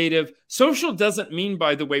creative. Social doesn't mean,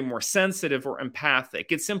 by the way, more sensitive or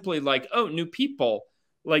empathic. It's simply like, oh, new people,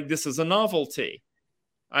 like this is a novelty.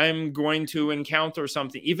 I'm going to encounter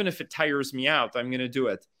something. Even if it tires me out, I'm going to do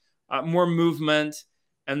it. More movement.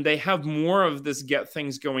 And they have more of this get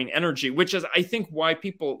things going energy, which is, I think, why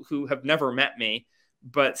people who have never met me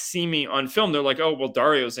but see me on film, they're like, oh, well,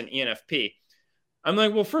 Dario's an ENFP. I'm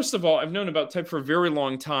like, well, first of all, I've known about type for a very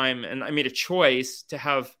long time, and I made a choice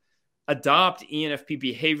to adopt ENFP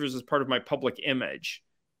behaviors as part of my public image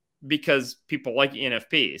because people like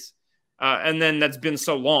ENFPs. And then that's been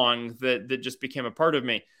so long that just became a part of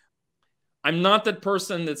me. I'm not that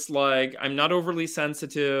person that's like, I'm not overly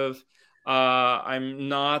sensitive. I'm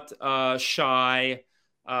not shy.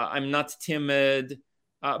 I'm not timid.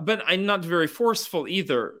 But I'm not very forceful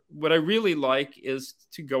either. What I really like is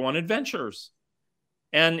to go on adventures.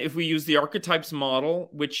 And if we use the archetypes model,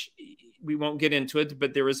 which we won't get into it,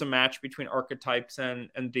 but there is a match between archetypes and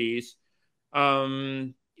these,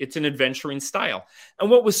 it's an adventuring style. And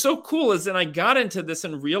what was so cool is then I got into this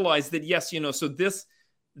and realized that, yes, so this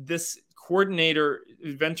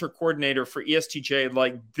inventor coordinator for ESTJ,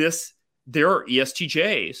 like this, there are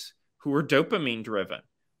ESTJs who are dopamine driven.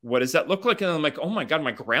 What does that look like? And I'm like, oh my God,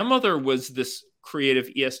 my grandmother was this creative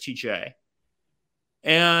ESTJ.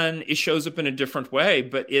 And it shows up in a different way,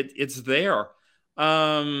 but it's there.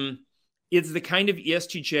 It's the kind of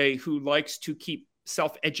ESTJ who likes to keep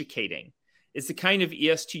self-educating. It's the kind of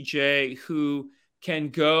ESTJ who can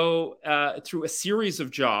go through a series of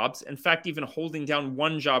jobs. In fact, even holding down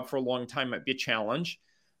one job for a long time might be a challenge.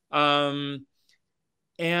 And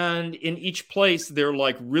in each place, they're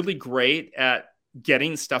like really great at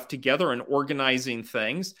getting stuff together and organizing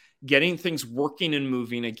things, getting things working and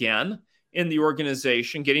moving again in the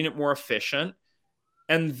organization, getting it more efficient.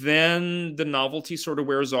 And then the novelty sort of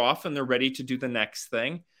wears off and they're ready to do the next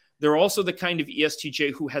thing. They're also the kind of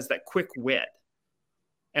ESTJ who has that quick wit.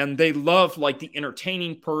 And they love like the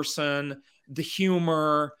entertaining person, the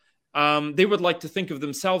humor, They would like to think of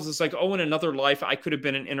themselves as like, oh, in another life, I could have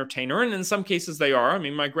been an entertainer. And in some cases they are. I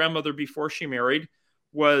mean, my grandmother, before she married,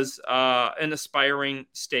 was an aspiring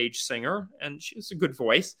stage singer, and she has a good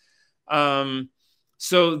voice.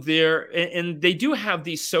 So and they do have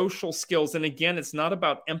these social skills. And again, it's not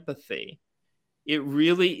about empathy. It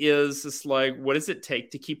really is this like, what does it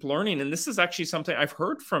take to keep learning? And this is actually something I've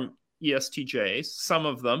heard from ESTJs, some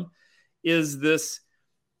of them, is this,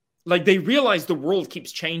 like, they realize the world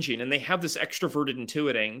keeps changing and they have this extroverted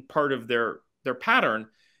intuiting part of their pattern.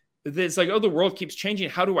 It's like, oh, the world keeps changing.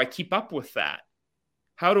 How do I keep up with that?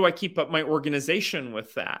 How do I keep up my organization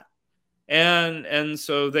with that? And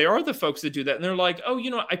so they are the folks that do that. And they're like, oh,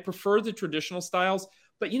 I prefer the traditional styles,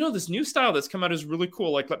 but this new style that's come out is really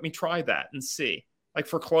cool. Like, let me try that and see, like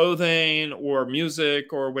for clothing or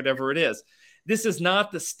music or whatever it is. This is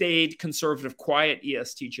not the staid, conservative, quiet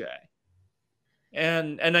ESTJ.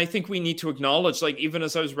 And I think we need to acknowledge, like, even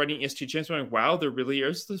as I was writing ESTJs, I'm like, wow, there really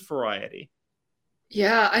is this variety.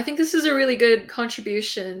 Yeah, I think this is a really good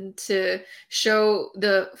contribution to show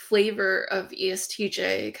the flavor of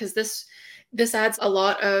ESTJ, because this adds a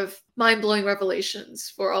lot of mind-blowing revelations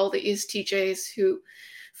for all the ESTJs who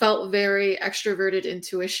felt very extroverted,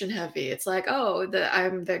 intuition heavy. It's like, oh,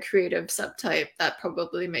 I'm the creative subtype. That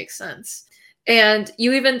probably makes sense. And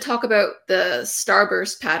you even talk about the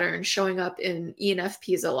starburst pattern showing up in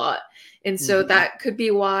ENFPs a lot. And so that could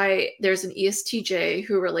be why there's an ESTJ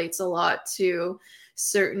who relates a lot to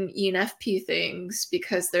certain ENFP things,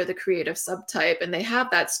 because they're the creative subtype and they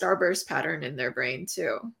have that starburst pattern in their brain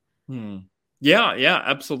too. Yeah,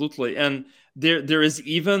 absolutely. And there is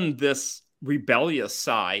even this rebellious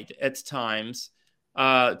side at times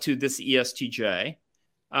to this ESTJ.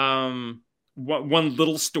 One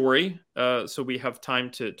little story, so we have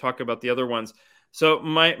time to talk about the other ones. So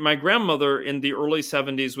my grandmother in the early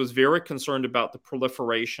 70s was very concerned about the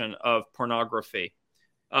proliferation of pornography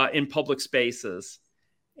in public spaces.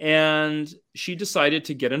 And she decided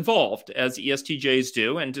to get involved, as ESTJs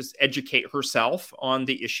do, and just educate herself on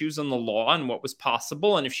the issues and the law and what was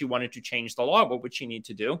possible. And if she wanted to change the law, what would she need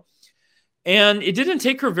to do? And it didn't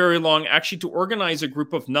take her very long, actually, to organize a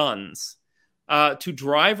group of nuns to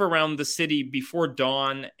drive around the city before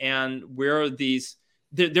dawn and where these...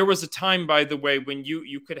 There was a time, by the way, when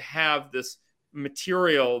you could have this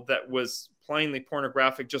material that was plainly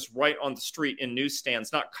pornographic just right on the street in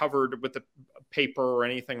newsstands, not covered with a paper or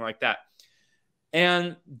anything like that.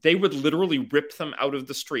 And they would literally rip them out of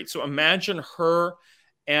the street. So imagine her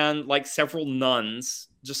and like several nuns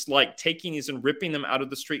just like taking these and ripping them out of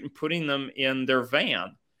the street and putting them in their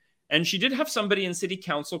van. And she did have somebody in city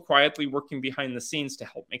council quietly working behind the scenes to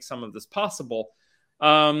help make some of this possible.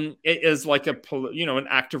 It is like an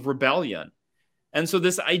act of rebellion. And so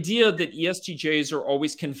this idea that ESTJs are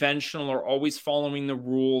always conventional or always following the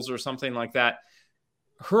rules or something like that,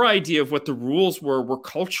 her idea of what the rules were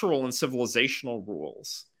cultural and civilizational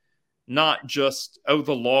rules, not just,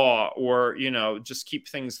 the law or, just keep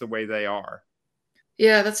things the way they are.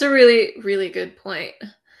 Yeah, that's a really, really good point.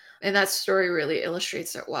 And that story really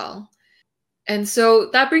illustrates it well. And so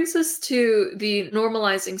that brings us to the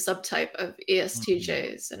normalizing subtype of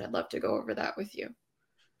ESTJs, and I'd love to go over that with you.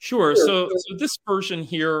 Sure. So this version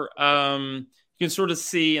here, you can sort of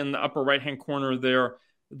see in the upper right-hand corner there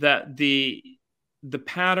that the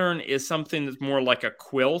pattern is something that's more like a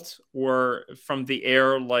quilt, or from the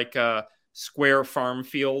air like a square farm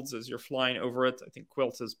fields as you're flying over it. I think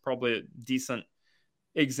quilt is probably a decent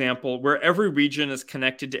example, where every region is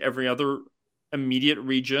connected to every other immediate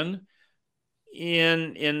region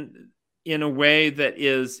in a way that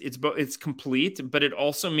it's complete, but it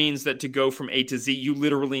also means that to go from A to Z, you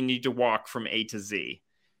literally need to walk from A to Z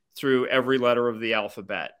through every letter of the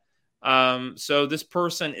alphabet. So this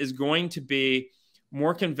person is going to be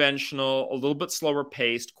more conventional, a little bit slower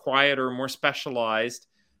paced, quieter, more specialized,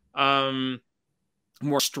 more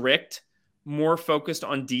strict, more focused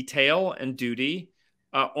on detail and duty,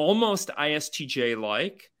 almost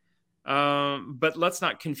ISTJ-like. But let's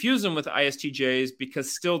not confuse them with ISTJs,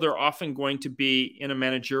 because still they're often going to be in a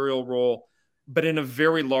managerial role, but in a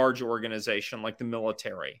very large organization like the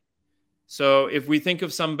military. So if we think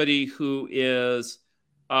of somebody who is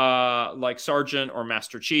like sergeant or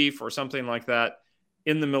master chief or something like that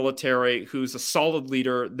in the military, who's a solid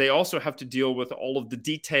leader, they also have to deal with all of the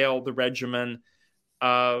detail, the regimen,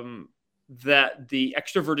 that the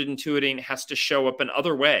extroverted intuiting has to show up in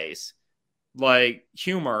other ways, like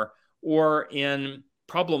humor or in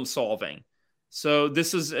problem solving. So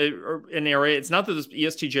this is an area, it's not that this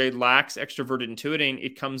ESTJ lacks extroverted intuiting,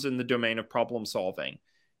 it comes in the domain of problem solving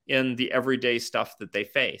in the everyday stuff that they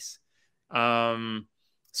face.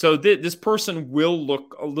 So this person will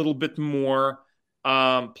look a little bit more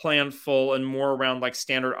planful and more around like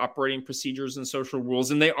standard operating procedures and social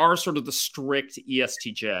rules. And they are sort of the strict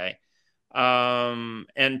ESTJ,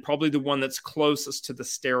 and probably the one that's closest to the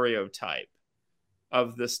stereotype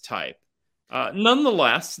of this type.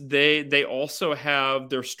 Nonetheless, they also have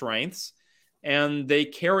their strengths, and they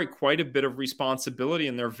carry quite a bit of responsibility,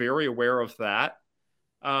 and they're very aware of that.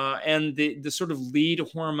 And the sort of lead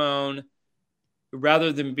hormone,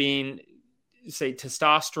 rather than being, say,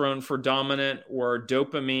 testosterone for dominant or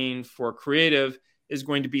dopamine for creative, is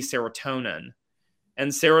going to be serotonin.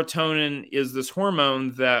 And serotonin is this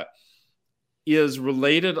hormone that is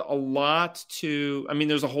related a lot to, I mean,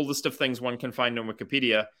 there's a whole list of things one can find on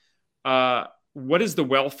Wikipedia. What is the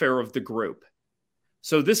welfare of the group?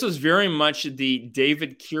 So this is very much the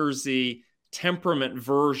David Kiersey temperament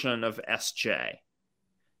version of SJ.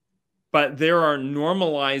 But there are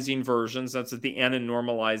normalizing versions. That's what the N in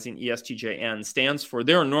normalizing, ESTJN, stands for.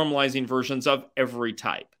 There are normalizing versions of every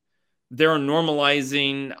type. There are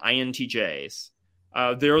normalizing INTJs.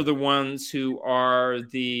 They're the ones who are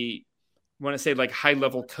the, I want to say, like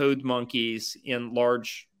high-level code monkeys in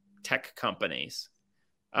large tech companies.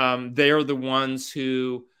 They are the ones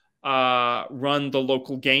who run the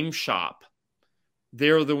local game shop.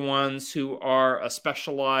 They're the ones who are a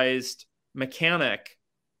specialized mechanic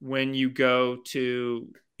when you go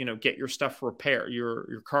to, get your stuff repaired,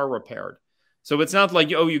 your car repaired. So it's not like,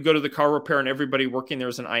 you go to the car repair and everybody working there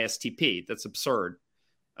is an ISTP. That's absurd.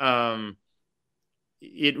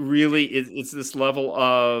 It really is, it's this level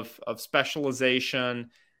of specialization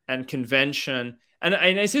and convention. And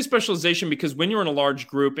I say specialization because when you're in a large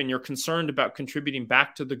group and you're concerned about contributing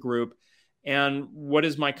back to the group and what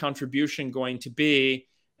is my contribution going to be,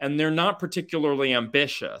 and they're not particularly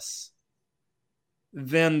ambitious,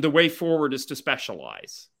 then the way forward is to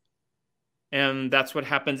specialize. And that's what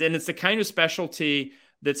happens. And it's the kind of specialty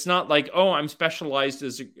that's not like, I'm specialized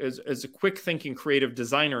as a quick thinking creative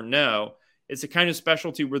designer. No, it's a kind of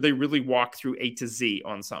specialty where they really walk through A to Z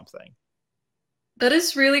on something. That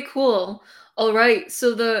is really cool. All right.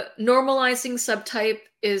 So the normalizing subtype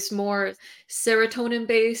is more serotonin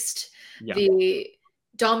based. Yeah. The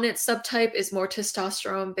dominant subtype is more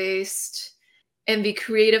testosterone based. And the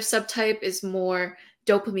creative subtype is more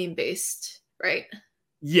dopamine based, right?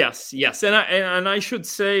 Yes. And I should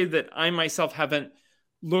say that I myself haven't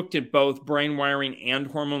looked at both brain wiring and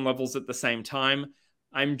hormone levels at the same time.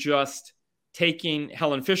 I'm just taking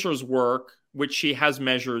Helen Fisher's work, which she has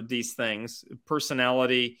measured these things,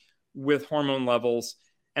 personality with hormone levels,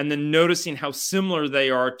 and then noticing how similar they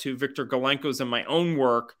are to Victor Golenko's and my own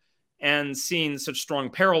work, and seeing such strong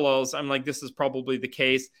parallels. I'm like, this is probably the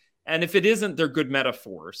case. And if it isn't, they're good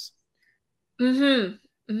metaphors. Mm-hmm.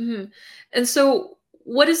 Mm-hmm. And so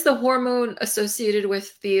what is the hormone associated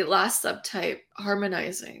with the last subtype,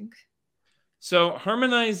 harmonizing? So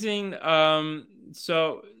harmonizing,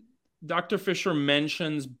 so Dr. Fisher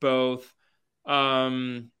mentions both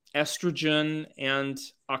estrogen and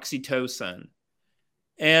oxytocin.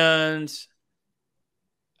 And,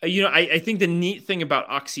 I think the neat thing about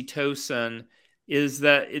oxytocin is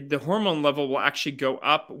that the hormone level will actually go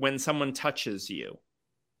up when someone touches you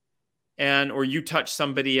or you touch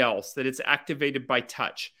somebody else, that it's activated by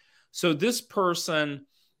touch. So this person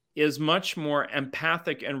is much more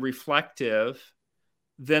empathic and reflective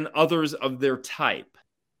than others of their type.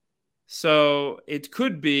 So it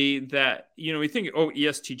could be that, we think,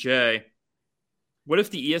 ESTJ. What if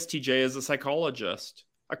the ESTJ is a psychologist,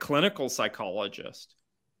 a clinical psychologist?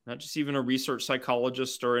 Not just even a research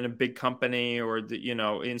psychologist or in a big company or the,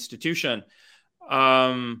 institution.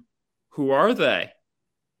 Who are they?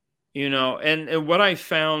 And what I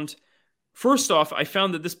found, first off, I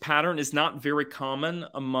found that this pattern is not very common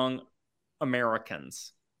among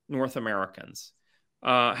Americans, North Americans.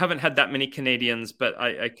 Haven't had that many Canadians, but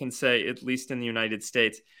I can say at least in the United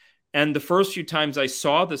States. And the first few times I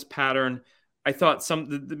saw this pattern, I thought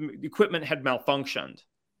the equipment had malfunctioned.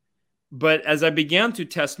 But as I began to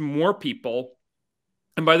test more people,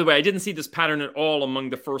 and by the way, I didn't see this pattern at all among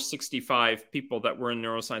the first 65 people that were in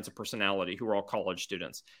neuroscience of personality, who were all college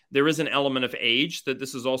students. There is an element of age, that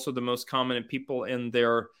this is also the most common in people in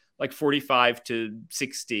their like 45 to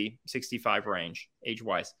 60, 65 range,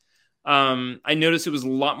 age-wise. I noticed it was a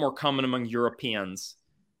lot more common among Europeans.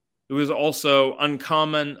 It was also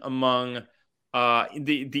uncommon among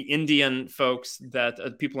the Indian folks,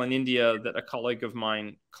 that people in India that a colleague of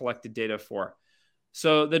mine collected data for.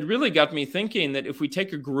 So that really got me thinking that if we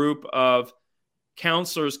take a group of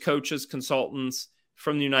counselors, coaches, consultants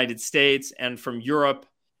from the United States and from Europe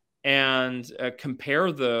and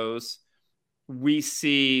compare those, we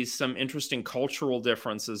see some interesting cultural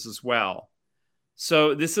differences as well.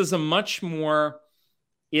 So this is a much more,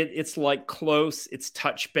 it's like close, it's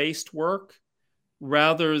touch-based work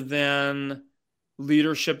rather than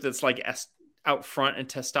leadership that's like out front and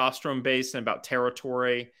testosterone-based and about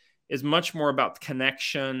territory. Is much more about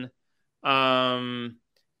connection.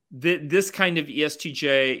 This kind of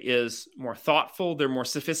ESTJ is more thoughtful. They're more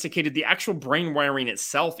sophisticated. The actual brain wiring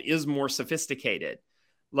itself is more sophisticated.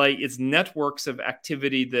 Like it's networks of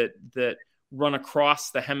activity that run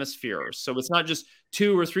across the hemispheres. So it's not just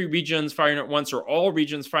 2 or 3 regions firing at once or all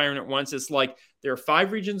regions firing at once. It's like there are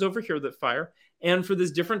 5 regions over here that fire. And for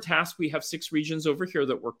this different task, we have 6 regions over here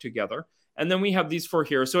that work together. And then we have these 4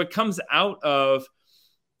 here. So it comes out of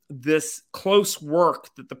this close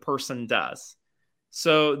work that the person does.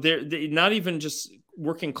 So they're not even just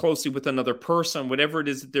working closely with another person, whatever it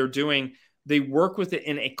is that they're doing, they work with it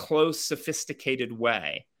in a close, sophisticated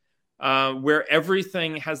way, where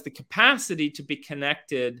everything has the capacity to be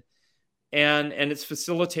connected and it's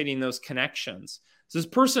facilitating those connections. So this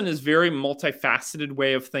person is very multifaceted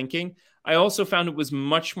way of thinking. I also found it was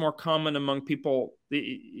much more common among people,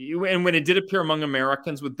 and when it did appear among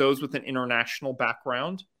Americans, with those with an international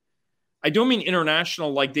background. I don't mean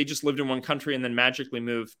international like they just lived in one country and then magically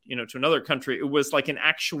moved, to another country. It was like an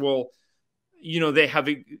actual, they have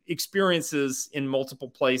experiences in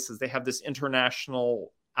multiple places. They have this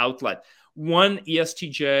international outlet. One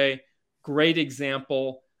ESTJ, great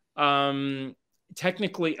example,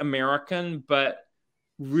 technically American, but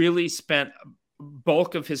really spent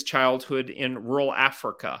bulk of his childhood in rural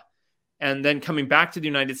Africa, and then coming back to the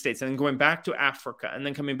United States, and then going back to Africa, and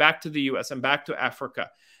then coming back to the US and back to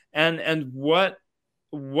Africa. And what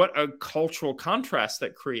a cultural contrast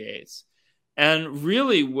that creates. And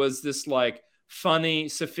really was this like funny,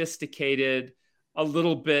 sophisticated, a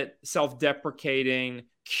little bit self-deprecating,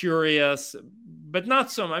 curious, but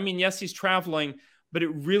not so. I mean, yes, he's traveling, but it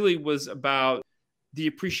really was about the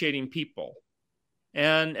appreciating people.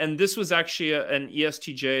 And this was actually an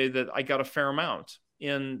ESTJ that I got a fair amount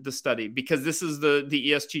in the study, because this is the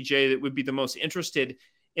ESTJ that would be the most interested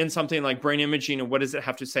in something like brain imaging and what does it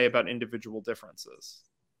have to say about individual differences.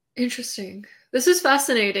 Interesting. This is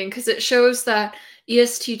fascinating because it shows that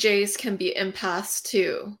ESTJs can be empaths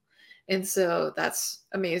too. And so that's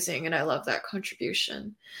amazing. And I love that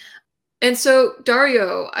contribution. And so,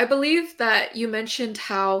 Dario, I believe that you mentioned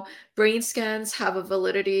how brain scans have a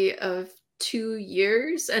validity of 2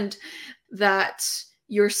 years and that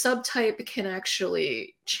your subtype can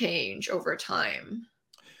actually change over time.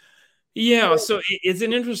 Yeah, so it's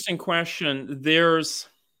an interesting question. There's,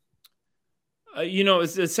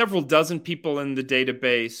 it's several dozen people in the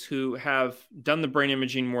database who have done the brain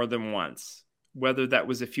imaging more than once, whether that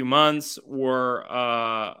was a few months or,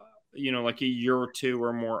 like a year or 2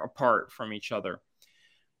 or more apart from each other.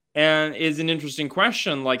 And it's an interesting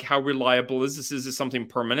question, like how reliable is this? Is this something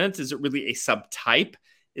permanent? Is it really a subtype?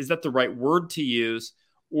 Is that the right word to use?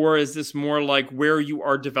 Or is this more like where you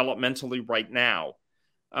are developmentally right now?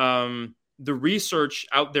 The research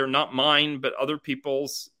out there, not mine, but other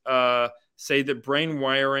people's, say that brain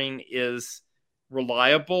wiring is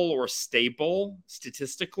reliable or stable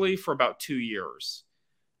statistically for about 2 years,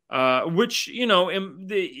 which,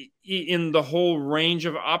 in the whole range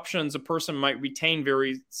of options, a person might retain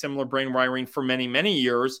very similar brain wiring for many, many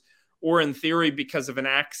years, or in theory, because of an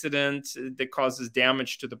accident that causes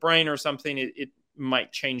damage to the brain or something, it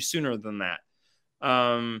might change sooner than that.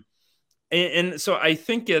 And so I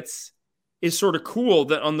think it's sort of cool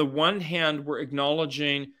that on the one hand, we're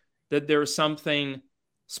acknowledging that there's something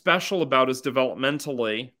special about us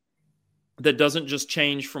developmentally that doesn't just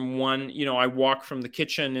change from one, I walk from the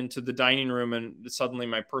kitchen into the dining room and suddenly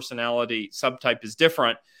my personality subtype is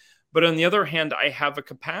different. But on the other hand, I have a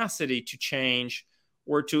capacity to change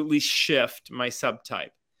or to at least shift my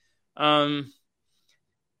subtype.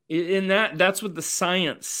 In that's what the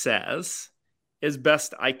science says, as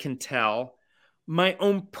best I can tell. My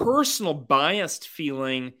own personal biased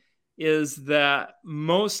feeling is that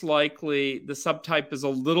most likely the subtype is a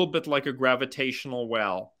little bit like a gravitational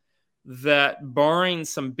well, that barring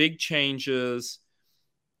some big changes,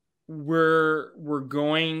 we're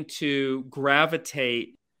going to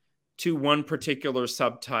gravitate to one particular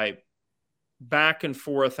subtype back and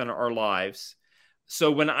forth in our lives. So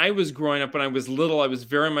when I was growing up, when I was little, I was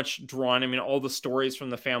very much drawn, all the stories from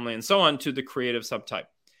the family and so on, to the creative subtype.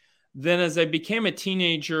 Then as I became a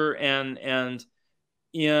teenager and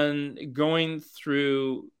in going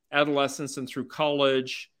through adolescence and through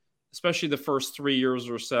college, especially the first 3 years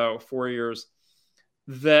or so, 4 years,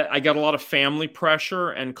 that I got a lot of family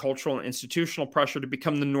pressure and cultural and institutional pressure to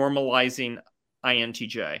become the normalizing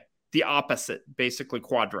INTJ. the opposite, basically,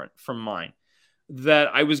 quadrant from mine. That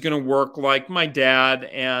I was going to work like my dad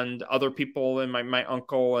and other people, and my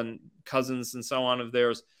uncle and cousins and so on of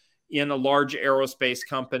theirs, in a large aerospace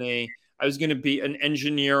company. I was going to be an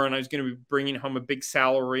engineer, and I was going to be bringing home a big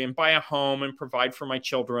salary and buy a home and provide for my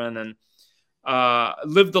children and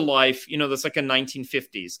live the life, that's like a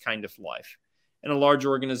 1950s kind of life in a large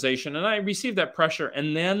organization. And I received that pressure.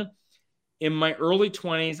 And then in my early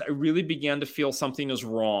 20s, I really began to feel something is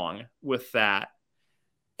wrong with that.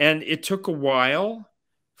 And it took a while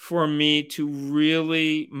for me to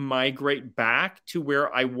really migrate back to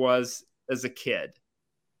where I was as a kid,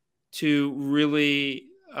 to really,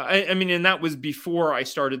 and that was before I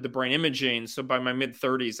started the brain imaging. So by my mid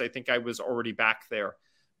 30s, I think I was already back there.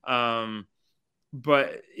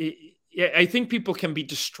 But I think people can be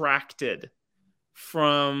distracted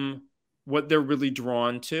from what they're really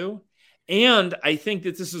drawn to. And I think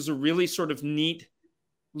that this is a really sort of neat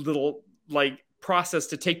little process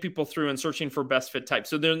to take people through in searching for best fit type.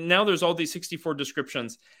 So there's all these 64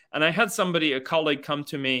 descriptions. And I had a colleague come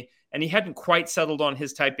to me, and he hadn't quite settled on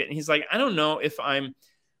his type yet. And he's like, I don't know if I'm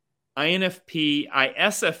INFP,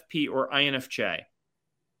 ISFP, or INFJ.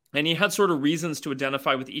 And he had sort of reasons to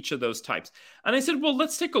identify with each of those types. And I said, well,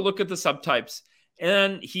 let's take a look at the subtypes.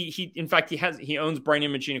 And he owns brain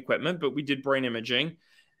imaging equipment, but we did brain imaging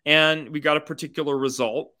and we got a particular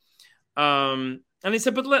result. And he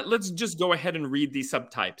said, but let's just go ahead and read these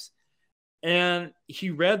subtypes. And he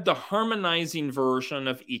read the harmonizing version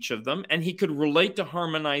of each of them, and he could relate to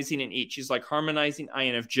harmonizing in each. He's like, harmonizing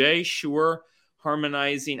INFJ, sure.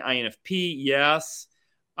 Harmonizing INFP, yes.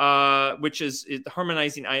 Which is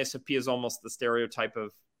harmonizing ISFP is almost the stereotype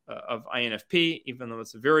of INFP, even though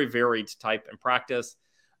it's a very varied type in practice.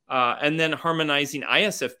 And then harmonizing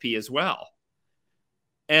ISFP as well.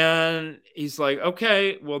 And he's like,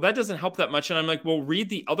 okay, well, that doesn't help that much. And I'm like, well, read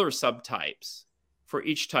the other subtypes for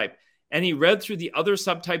each type. And he read through the other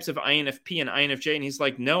subtypes of INFP and INFJ. And he's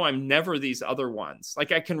like, no, I'm never these other ones.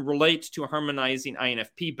 Like, I can relate to harmonizing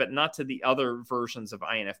INFP, but not to the other versions of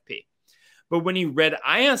INFP. But when he read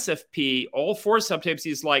ISFP, all 4 subtypes,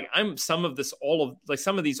 he's like, I'm some of these all of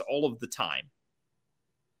the time.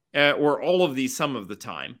 Or all of these some of the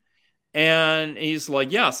time. And he's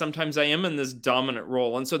like, yeah, sometimes I am in this dominant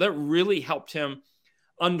role. And so that really helped him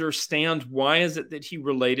understand why is it that he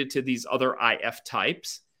related to these other IF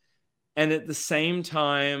types. And at the same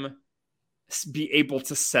time, be able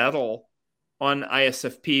to settle on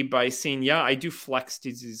ISFP by seeing, yeah, I do flex to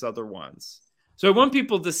these other ones. So I want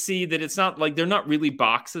people to see that it's not like they're not really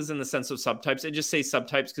boxes in the sense of subtypes. I just say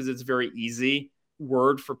subtypes because it's a very easy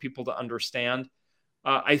word for people to understand.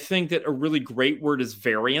 I think that a really great word is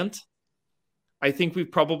variant. I think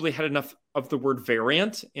we've probably had enough of the word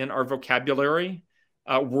variant in our vocabulary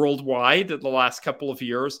worldwide in the last couple of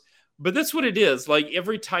years. But that's what it is. Like,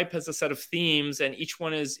 every type has a set of themes, and each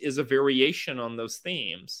one is a variation on those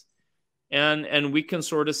themes. And we can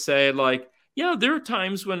sort of say, like, yeah, there are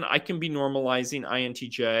times when I can be normalizing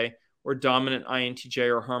INTJ or dominant INTJ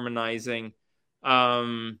or harmonizing.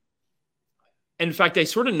 In fact, I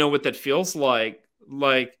sort of know what that feels like.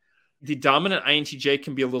 Like, the dominant INTJ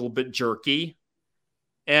can be a little bit jerky.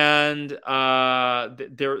 And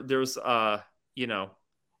there's a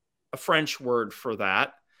French word for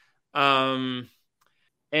that. And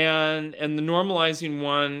the normalizing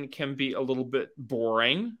one can be a little bit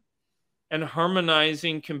boring, and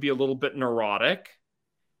harmonizing can be a little bit neurotic.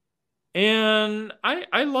 And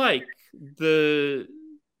I like the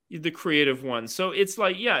creative one. So it's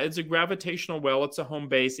like, yeah, it's a gravitational well, it's a home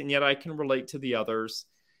base, and yet I can relate to the others.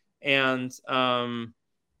 And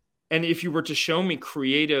if you were to show me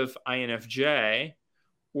creative INFJ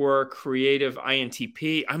or creative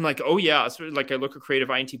INTP, I'm like, oh yeah. So like, I look at creative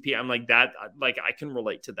INTP, I'm like, that, like, I can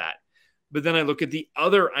relate to that. But then I look at the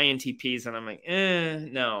other INTPs and I'm like,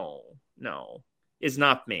 no, it's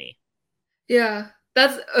not me. Yeah,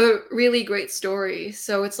 that's a really great story.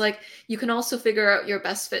 So it's like, you can also figure out your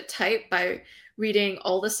best fit type by reading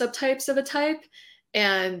all the subtypes of a type.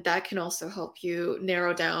 And that can also help you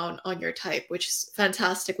narrow down on your type, which is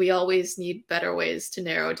fantastic. We always need better ways to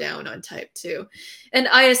narrow down on type too. And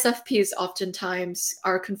ISFPs oftentimes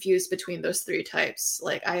are confused between those 3 types,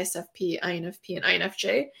 like ISFP, INFP, and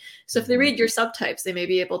INFJ. So if they read your subtypes, they may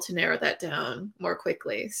be able to narrow that down more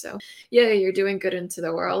quickly. So yeah, you're doing good into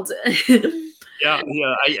the world. Yeah,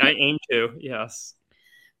 I aim to, yes.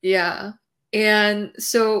 Yeah. And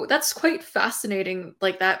so that's quite fascinating,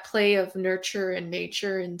 like that play of nurture and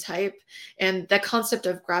nature and type. And that concept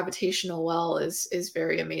of gravitational well is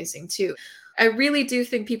very amazing too. I really do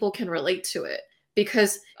think people can relate to it,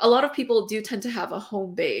 because a lot of people do tend to have a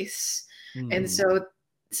home base. And so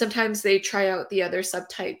Sometimes they try out the other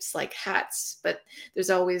subtypes like hats, but there's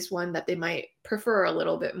always one that they might prefer a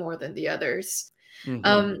little bit more than the others.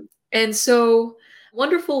 And so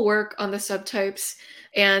wonderful work on the subtypes.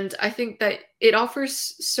 And I think that it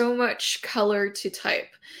offers so much color to type.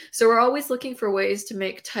 So we're always looking for ways to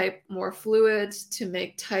make type more fluid, to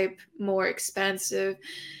make type more expansive,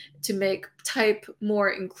 to make type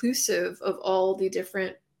more inclusive of all the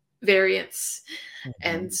different variants.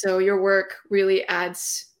 And so your work really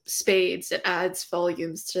adds spades, it adds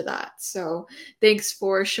volumes to that. So thanks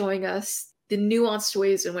for showing us the nuanced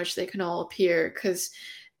ways in which they can all appear, because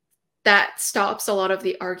that stops a lot of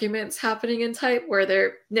the arguments happening in type where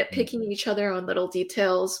they're nitpicking each other on little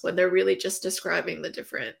details when they're really just describing the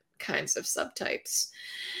different kinds of subtypes.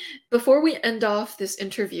 Before we end off this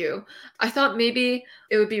interview, I thought maybe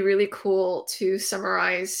it would be really cool to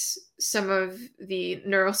summarize some of the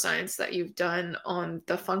neuroscience that you've done on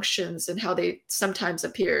the functions and how they sometimes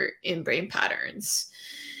appear in brain patterns.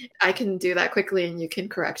 I can do that quickly and you can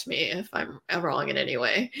correct me if I'm wrong in any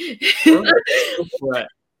way. Right.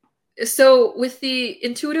 So with the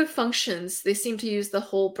intuitive functions, they seem to use the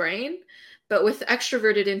whole brain. But with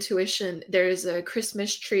extroverted intuition, there's a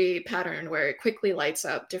Christmas tree pattern where it quickly lights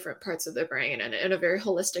up different parts of the brain and in a very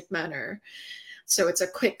holistic manner. So it's a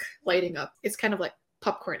quick lighting up. It's kind of like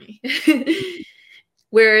popcorny.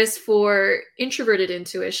 Whereas for introverted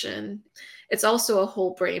intuition, it's also a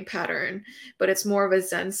whole brain pattern, but it's more of a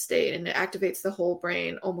Zen state and it activates the whole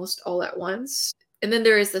brain almost all at once. And then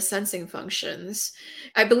there is the sensing functions.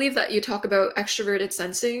 I believe that you talk about extroverted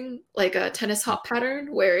sensing, like a tennis hop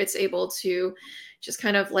pattern, where it's able to just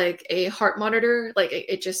kind of like a heart monitor, like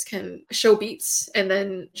it just can show beats and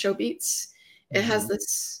then show beats. It has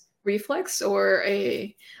this reflex or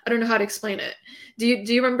I don't know how to explain it. Do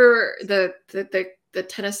you remember the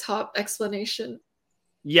tennis hop explanation?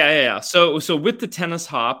 Yeah. So with the tennis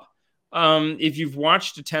hop, if you've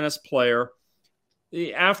watched a tennis player,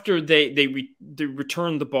 after they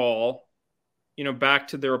return the ball, back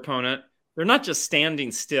to their opponent, they're not just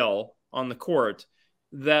standing still on the court,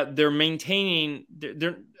 that they're maintaining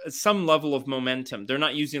some level of momentum. They're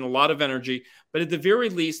not using a lot of energy, but at the very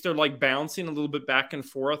least, they're like bouncing a little bit back and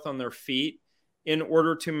forth on their feet in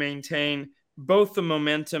order to maintain both the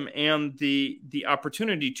momentum and the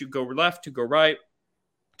opportunity to go left, to go right,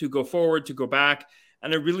 to go forward, to go back.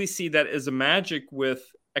 And I really see that as a magic with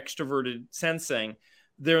extroverted sensing.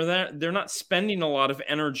 They're not spending a lot of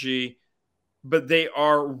energy, but they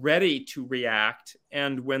are ready to react.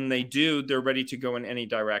 And when they do, they're ready to go in any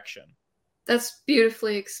direction. That's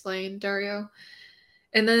beautifully explained, Dario.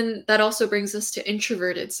 And then that also brings us to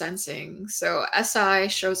introverted sensing. So SI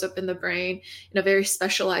shows up in the brain in a very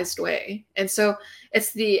specialized way. And so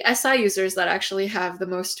it's the SI users that actually have the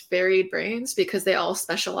most varied brains because they all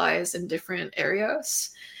specialize in different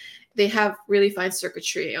areas. They have really fine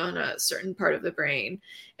circuitry on a certain part of the brain,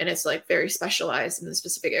 and it's like very specialized in the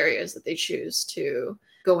specific areas that they choose to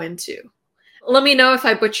go into. Let me know if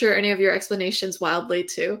I butcher any of your explanations wildly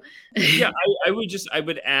too. Yeah, I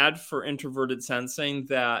would add for introverted sensing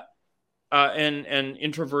that and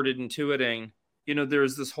introverted intuiting,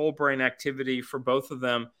 there's this whole brain activity for both of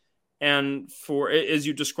them. And for, as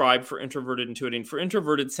you described, for introverted intuiting, for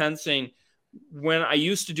introverted sensing, when I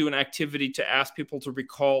used to do an activity to ask people to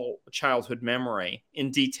recall a childhood memory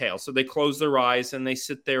in detail, so they close their eyes and they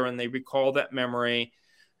sit there and they recall that memory,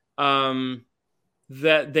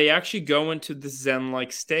 that they actually go into the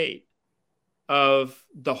Zen-like state of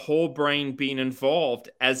the whole brain being involved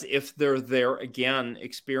as if they're there again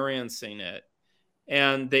experiencing it.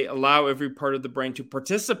 And they allow every part of the brain to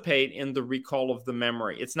participate in the recall of the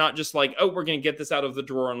memory. It's not just like, oh, we're going to get this out of the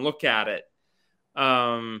drawer and look at it.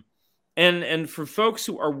 And for folks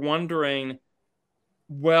who are wondering,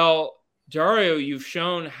 well, Dario, you've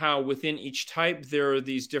shown how within each type there are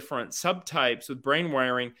these different subtypes with brain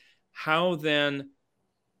wiring. How then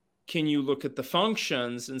can you look at the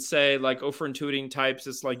functions and say, like, oh, for intuiting types,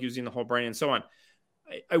 it's like using the whole brain and so on?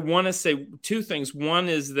 I want to say two things. One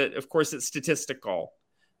is that, of course, it's statistical.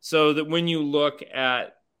 So that when you look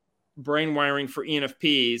at brain wiring for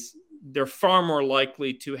ENFPs, they're far more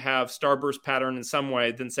likely to have starburst pattern in some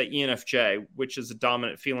way than, say, ENFJ, which is a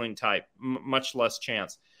dominant feeling type, much less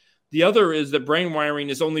chance. The other is that brain wiring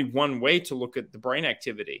is only one way to look at the brain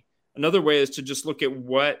activity. Another way is to just look at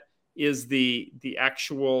what is the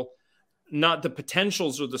actual, not the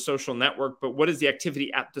potentials or the social network, but what is the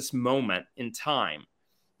activity at this moment in time.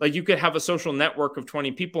 Like you could have a social network of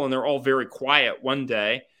 20 people and they're all very quiet one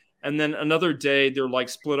day. And then another day they're like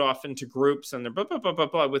split off into groups and they're blah, blah, blah, blah,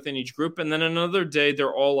 blah within each group. And then another day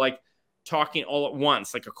they're all like talking all at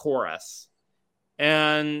once, like a chorus.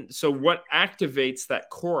 And so what activates that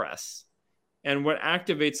chorus? And what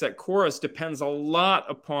activates that chorus depends a lot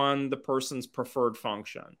upon the person's preferred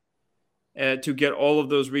function to get all of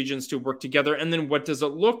those regions to work together. And then what does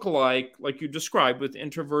it look like you described with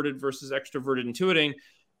introverted versus extroverted intuiting?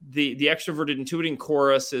 The extroverted intuiting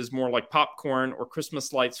chorus is more like popcorn or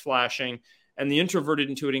Christmas lights flashing. And the introverted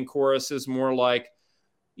intuiting chorus is more like,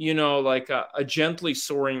 like a gently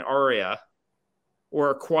soaring aria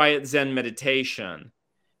or a quiet Zen meditation.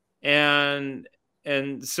 And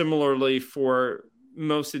similarly for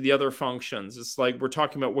most of the other functions, it's like we're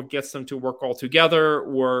talking about what gets them to work all together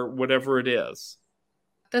or whatever it is.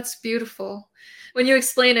 That's beautiful. When you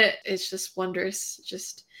explain it, it's just wondrous. It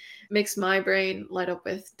just makes my brain light up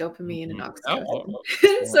with dopamine and oxytocin.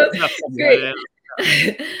 Oh, so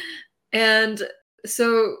great. And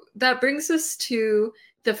so that brings us to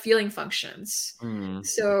the feeling functions.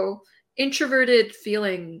 So introverted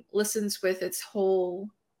feeling listens with its whole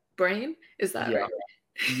brain. Is that right?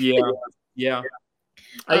 Yeah.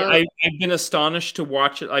 I've been astonished to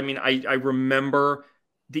watch it. I mean, I remember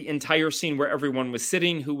the entire scene where everyone was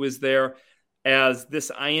sitting who was there as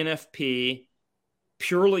this INFP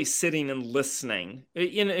purely sitting and listening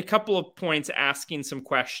in a couple of points, asking some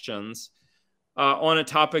questions on a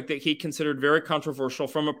topic that he considered very controversial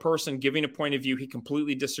from a person giving a point of view he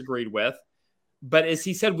completely disagreed with. But as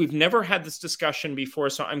he said, we've never had this discussion before,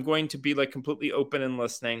 so I'm going to be like completely open and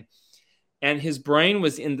listening. And his brain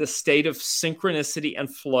was in the state of synchronicity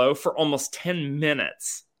and flow for almost 10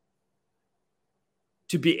 minutes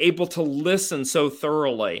to be able to listen so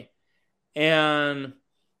thoroughly. And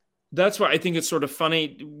that's why I think it's sort of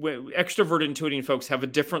funny. Extroverted intuiting folks have a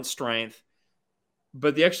different strength,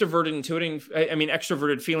 but the extroverted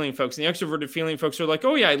feeling folks, and the extroverted feeling folks are like,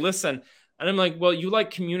 oh yeah, I listen. And I'm like, well, you like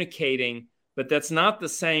communicating, but that's not the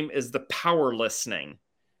same as the power listening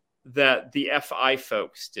that the FI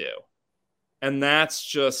folks do. And that's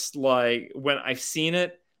just like, when I've seen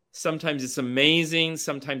it, sometimes it's amazing.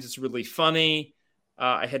 Sometimes it's really funny.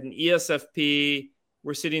 I had an ESFP.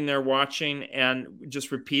 We're sitting there watching, and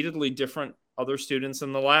just repeatedly different other students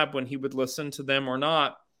in the lab, when he would listen to them or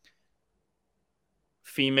not.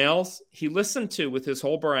 Females, he listened to with his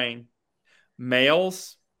whole brain.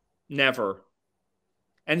 Males, never.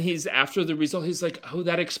 And he's, after the result, he's like, oh,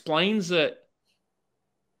 that explains it.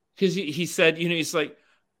 Because he said, he's like,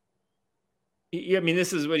 I mean,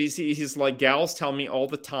 this is what he's like, gals tell me all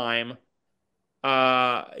the time,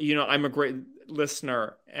 I'm a great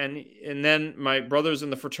listener. And then my brothers in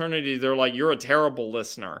the fraternity, they're like, you're a terrible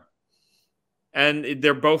listener. And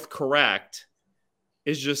they're both correct.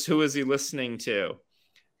 It's just, who is he listening to?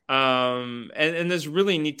 And that's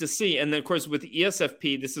really neat to see. And then, of course, with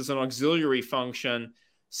ESFP, this is an auxiliary function.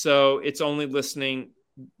 So it's only listening,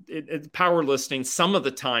 power listening some of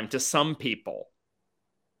the time to some people.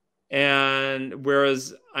 And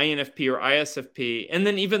whereas INFP or ISFP, and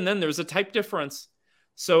then even then there's a type difference.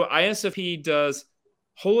 So ISFP does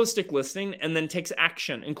holistic listening and then takes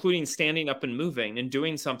action, including standing up and moving and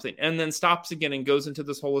doing something, and then stops again and goes into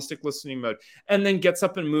this holistic listening mode, and then gets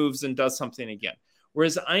up and moves and does something again.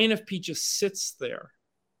 Whereas INFP just sits there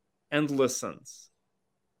and listens.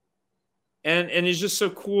 And it's just so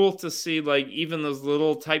cool to see, like, even those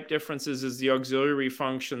little type differences as the auxiliary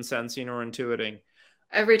function sensing or intuiting.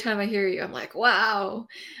 Every time I hear you, I'm like, wow.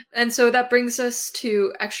 And so that brings us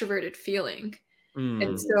to extroverted feeling.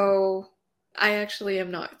 And so I actually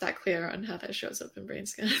am not that clear on how that shows up in brain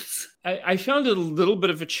scans. I found it a little bit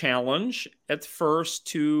of a challenge at first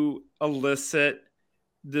to elicit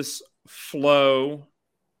this flow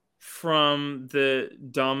from the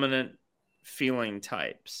dominant feeling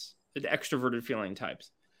types, the extroverted feeling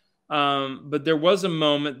types. But there was a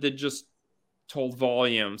moment that just told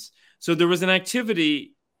volumes. So there was an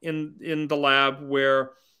activity in the lab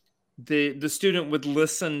where the student would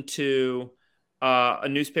listen to a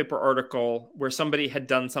newspaper article where somebody had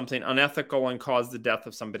done something unethical and caused the death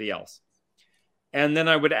of somebody else. And then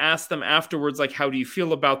I would ask them afterwards, like, how do you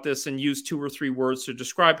feel about this? And use 2 or 3 words to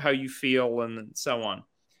describe how you feel, and so on.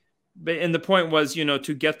 And the point was,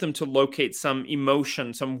 to get them to locate some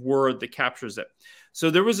emotion, some word that captures it. So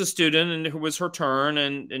there was a student, and it was her turn,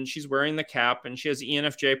 and she's wearing the cap, and she has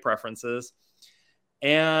ENFJ preferences.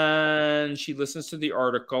 And she listens to the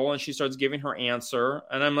article, and she starts giving her answer.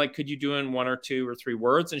 And I'm like, could you do in 1 or 2 or 3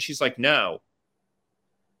 words? And she's like, no.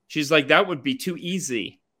 She's like, that would be too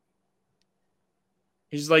easy.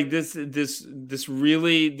 She's like, this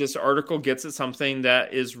article gets at something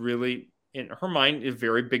that is really, in her mind, a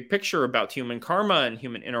very big picture about human karma and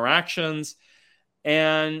human interactions.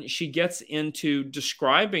 And she gets into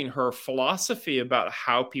describing her philosophy about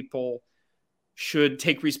how people should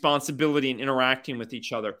take responsibility in interacting with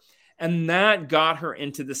each other. And that got her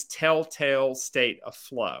into this telltale state of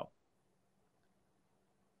flow.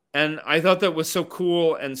 And I thought that was so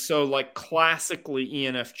cool and so like classically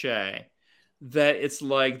ENFJ, that it's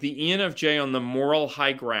like the ENFJ on the moral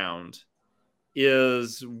high ground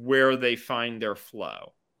is where they find their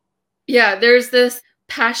flow. Yeah, there's this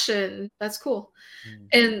passion. That's cool.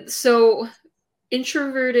 And so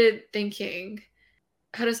introverted thinking,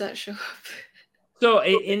 how does that show up? So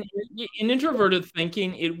in introverted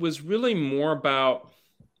thinking, it was really more about,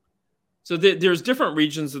 so there's different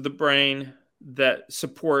regions of the brain that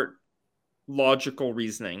support logical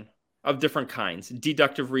reasoning of different kinds: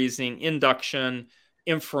 deductive reasoning, induction,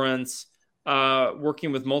 inference,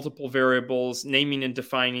 working with multiple variables, naming and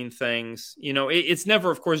defining things. It's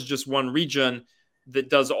never, of course, just one region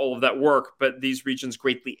that does all of that work, but these regions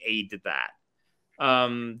greatly aid that.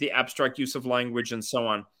 The abstract use of language and so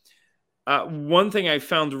on. One thing I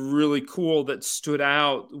found really cool that stood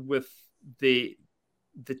out with the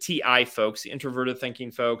TI folks, the introverted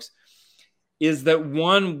thinking folks, is that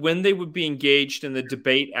when they would be engaged in the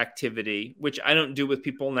debate activity, which I don't do with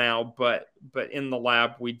people now, but in the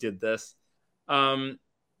lab we did this, that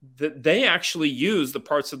they actually use the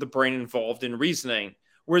parts of the brain involved in reasoning.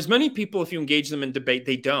 Whereas many people, if you engage them in debate,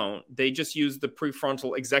 they don't. They just use the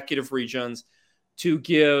prefrontal executive regions to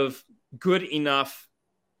give good enough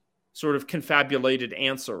sort of confabulated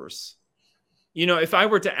answers. If I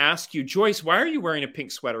were to ask you, Joyce, why are you wearing a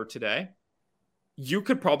pink sweater today? You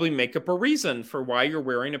could probably make up a reason for why you're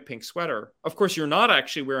wearing a pink sweater. Of course, you're not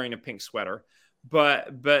actually wearing a pink sweater,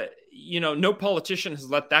 but no politician has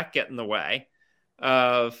let that get in the way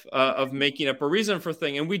of making up a reason for a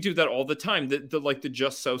thing. And we do that all the time. The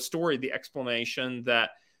just so story, the explanation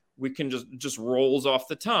that we can just rolls off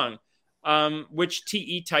the tongue, which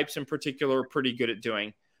TE types in particular are pretty good at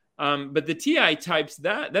doing. But the TI types,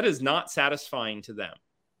 that is not satisfying to them.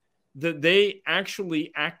 That they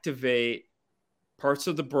actually activate parts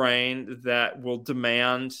of the brain that will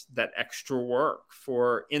demand that extra work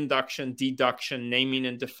for induction, deduction, naming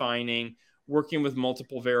and defining, working with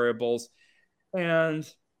multiple variables. And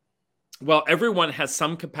while everyone has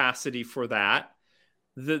some capacity for that,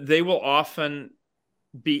 they will often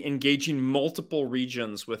be engaging multiple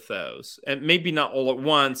regions with those. And maybe not all at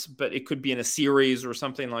once, but it could be in a series or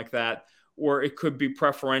something like that. Or it could be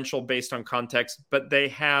preferential based on context. But they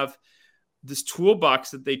have this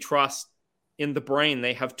toolbox that they trust in the brain.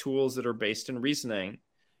 They have tools that are based in reasoning.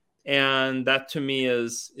 And that to me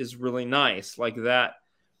is really nice. Like that.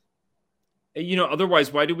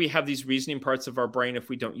 Otherwise, why do we have these reasoning parts of our brain if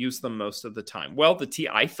we don't use them most of the time? Well, the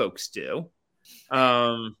TI folks do.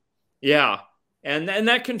 Yeah. And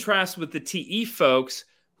that contrasts with the TE folks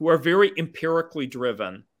who are very empirically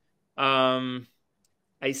driven.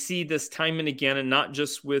 I see this time and again, and not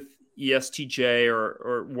just with ESTJ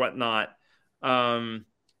or whatnot.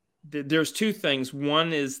 There's two things.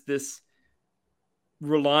 One is this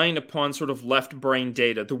relying upon sort of left brain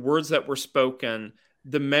data, the words that were spoken,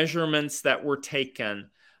 the measurements that were taken,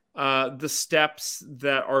 the steps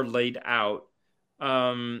that are laid out,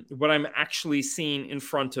 what I'm actually seeing in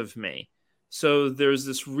front of me. So there's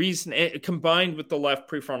this reason, combined with the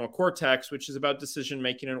left prefrontal cortex, which is about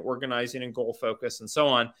decision-making and organizing and goal focus and so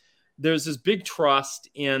on. There's this big trust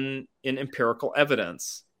in empirical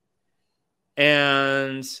evidence.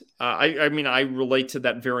 And I mean, I relate to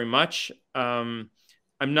that very much. I'm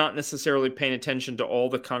not necessarily paying attention to all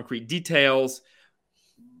the concrete details,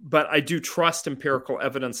 but I do trust empirical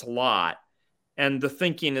evidence a lot. And the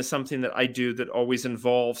thinking is something that I do that always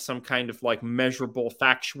involves some kind of like measurable,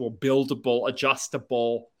 factual, buildable,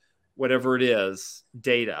 adjustable, whatever it is,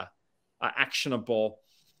 data, actionable.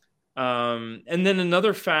 And then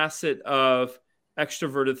another facet of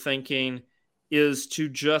extroverted thinking is to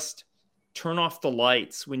just turn off the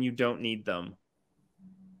lights when you don't need them.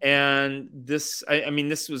 And this, I mean,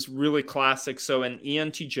 this was really classic. So an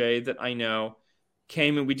ENTJ that I know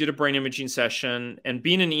came and we did a brain imaging session, and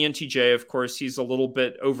being an ENTJ, of course, he's a little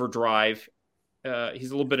bit overdrive.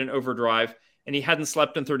 He's a little bit in overdrive, and he hadn't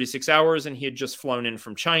slept in 36 hours, and he had just flown in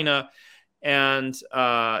from China. And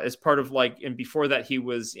as part of and before that, he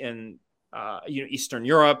was in, Eastern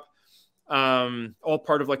Europe, all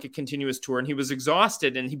part of like a continuous tour. And he was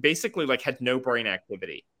exhausted, and he basically had no brain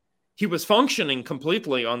activity. He was functioning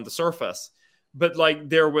completely on the surface, but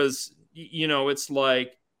there was,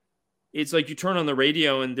 it's like you turn on the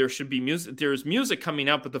radio and there should be music. There's music coming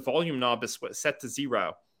out, but the volume knob is set to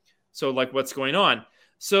 0. So what's going on?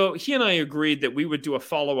 So he and I agreed that we would do a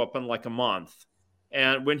follow-up in a month.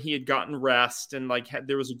 And when he had gotten rest and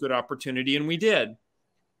there was a good opportunity, and we did.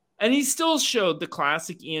 And he still showed the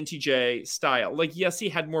classic ENTJ style. Like, yes, he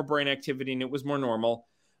had more brain activity and it was more normal.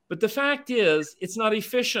 But the fact is, it's not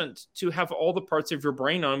efficient to have all the parts of your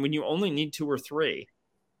brain on when you only need 2 or 3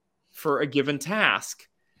 for a given task.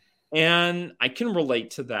 And I can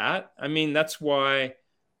relate to that. I mean, that's why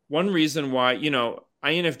one reason why,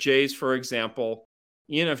 INFJs, for example,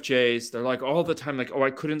 ENFJs, they're like all the time, like, oh,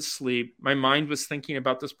 I couldn't sleep. My mind was thinking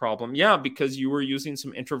about this problem. Yeah, because you were using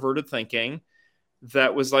some introverted thinking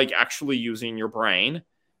that was like actually using your brain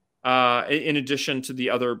in addition to the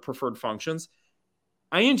other preferred functions.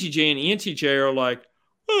 INTJ and ENTJ are like,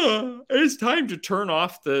 it's time to turn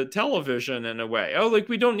off the television in a way. Oh, like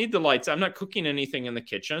we don't need the lights. I'm not cooking anything in the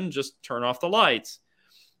kitchen. Just turn off the lights.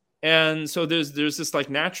 And so there's this like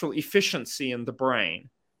natural efficiency in the brain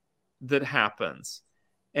that happens.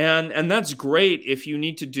 And that's great if you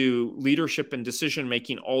need to do leadership and decision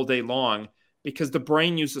making all day long, because the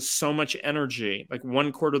brain uses so much energy, like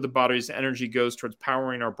 1/4 of the body's energy goes towards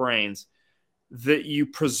powering our brains, that you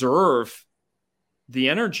preserve the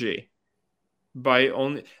energy by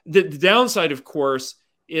only the downside, of course,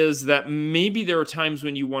 is that maybe there are times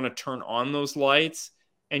when you want to turn on those lights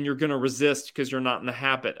and you're going to resist because you're not in the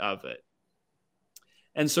habit of it.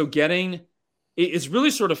 And so it's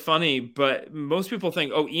really sort of funny, but most people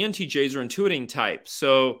think, oh, ENTJs are intuiting types.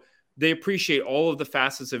 So they appreciate all of the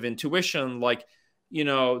facets of intuition, like,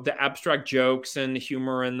 the abstract jokes and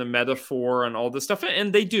humor and the metaphor and all this stuff.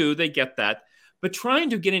 And they get that. But trying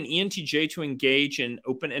to get an ENTJ to engage in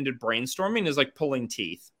open-ended brainstorming is like pulling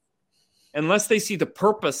teeth. Unless they see the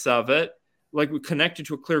purpose of it, like we connected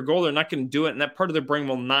to a clear goal, they're not going to do it. And that part of their brain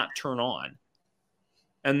will not turn on.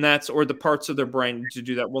 Or the parts of their brain to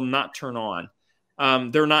do that will not turn on.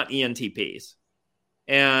 They're not ENTPs.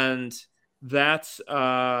 And that's,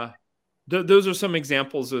 those are some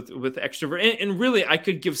examples with extrovert. And really, I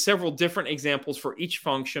could give several different examples for each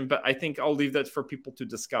function, but I think I'll leave that for people to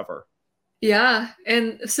discover. Yeah.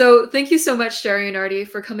 And so thank you so much, Dario Nardi,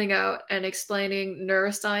 for coming out and explaining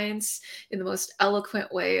neuroscience in the most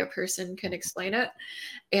eloquent way a person can explain it.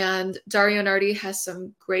 And Dario Nardi has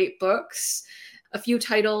some great books. A few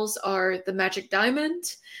titles are The Magic Diamond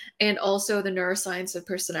and also The Neuroscience of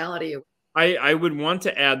Personality. I would want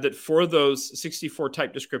to add that for those 64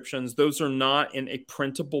 type descriptions, those are not in a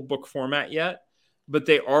printable book format yet, but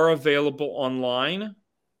they are available online.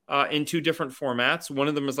 In 2 different formats. One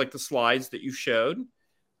of them is like the slides that you showed.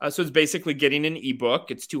 So it's basically getting an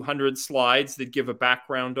ebook. It's 200 slides that give a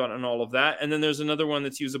background on all of that. And then there's another one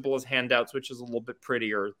that's usable as handouts, which is a little bit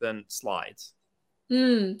prettier than slides.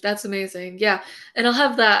 That's amazing. Yeah. And I'll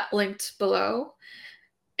have that linked below.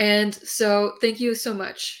 And so thank you so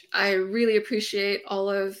much. I really appreciate all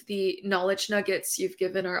of the knowledge nuggets you've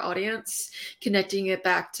given our audience, connecting it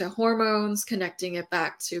back to hormones, connecting it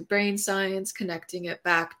back to brain science, connecting it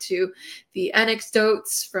back to the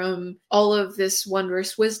anecdotes from all of this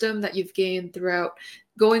wondrous wisdom that you've gained throughout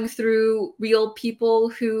going through real people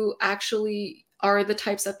who actually are the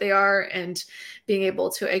types that they are, and being able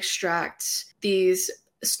to extract these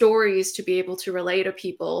stories to be able to relate to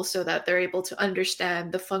people so that they're able to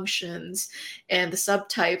understand the functions and the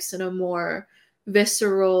subtypes in a more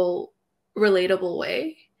visceral, relatable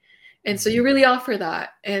way. And so you really offer that.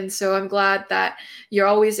 And so I'm glad that you're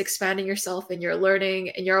always expanding yourself and you're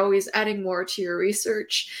learning and you're always adding more to your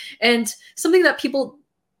research. And something that people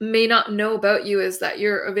may not know about you is that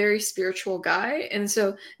you're a very spiritual guy. And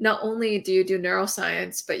so not only do you do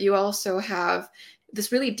neuroscience, but you also have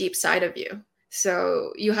this really deep side of you.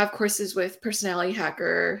 So you have courses with Personality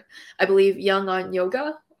Hacker, I believe Young on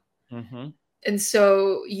Yoga. Mm-hmm. And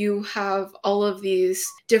so you have all of these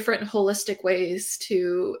different holistic ways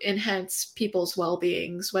to enhance people's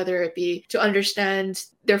well-beings, whether it be to understand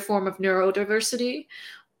their form of neurodiversity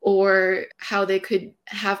or how they could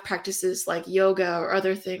have practices like yoga or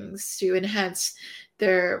other things to enhance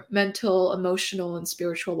their mental, emotional, and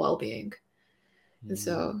spiritual well-being. And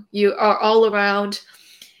so you are all around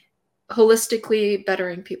holistically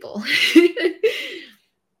bettering people.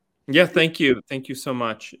 Yeah, thank you so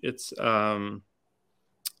much. It's an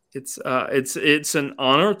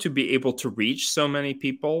honor to be able to reach so many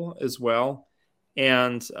people as well,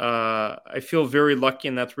 and I feel very lucky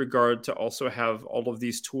in that regard to also have all of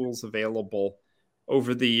these tools available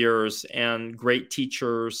over the years, and great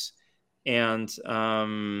teachers, and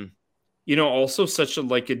also such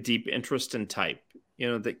a deep interest in type,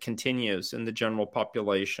 that continues in the general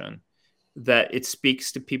population, that it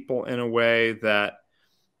speaks to people in a way that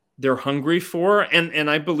they're hungry for. And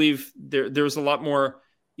I believe there's a lot more,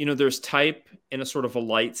 there's type in a sort of a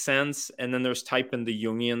light sense, and then there's type in the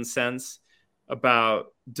Jungian sense about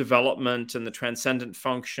development and the transcendent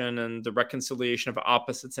function and the reconciliation of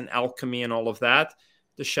opposites and alchemy and all of that,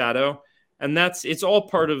 the shadow. And it's all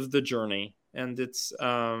part of the journey. And it's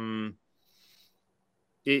the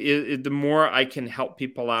more I can help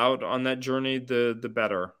people out on that journey, the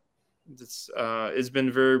better. It's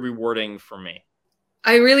been very rewarding for me.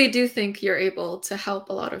 I really do think you're able to help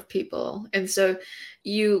a lot of people. And so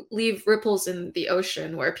you leave ripples in the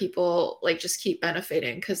ocean where people like just keep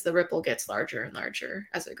benefiting because the ripple gets larger and larger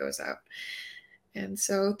as it goes out. And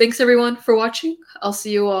so thanks everyone for watching. I'll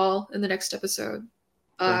see you all in the next episode.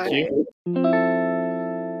 Bye. Thank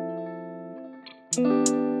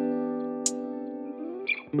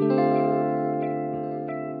you.